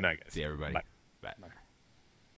 Have a good night, guys. See everybody. Bye. Bye. Bye.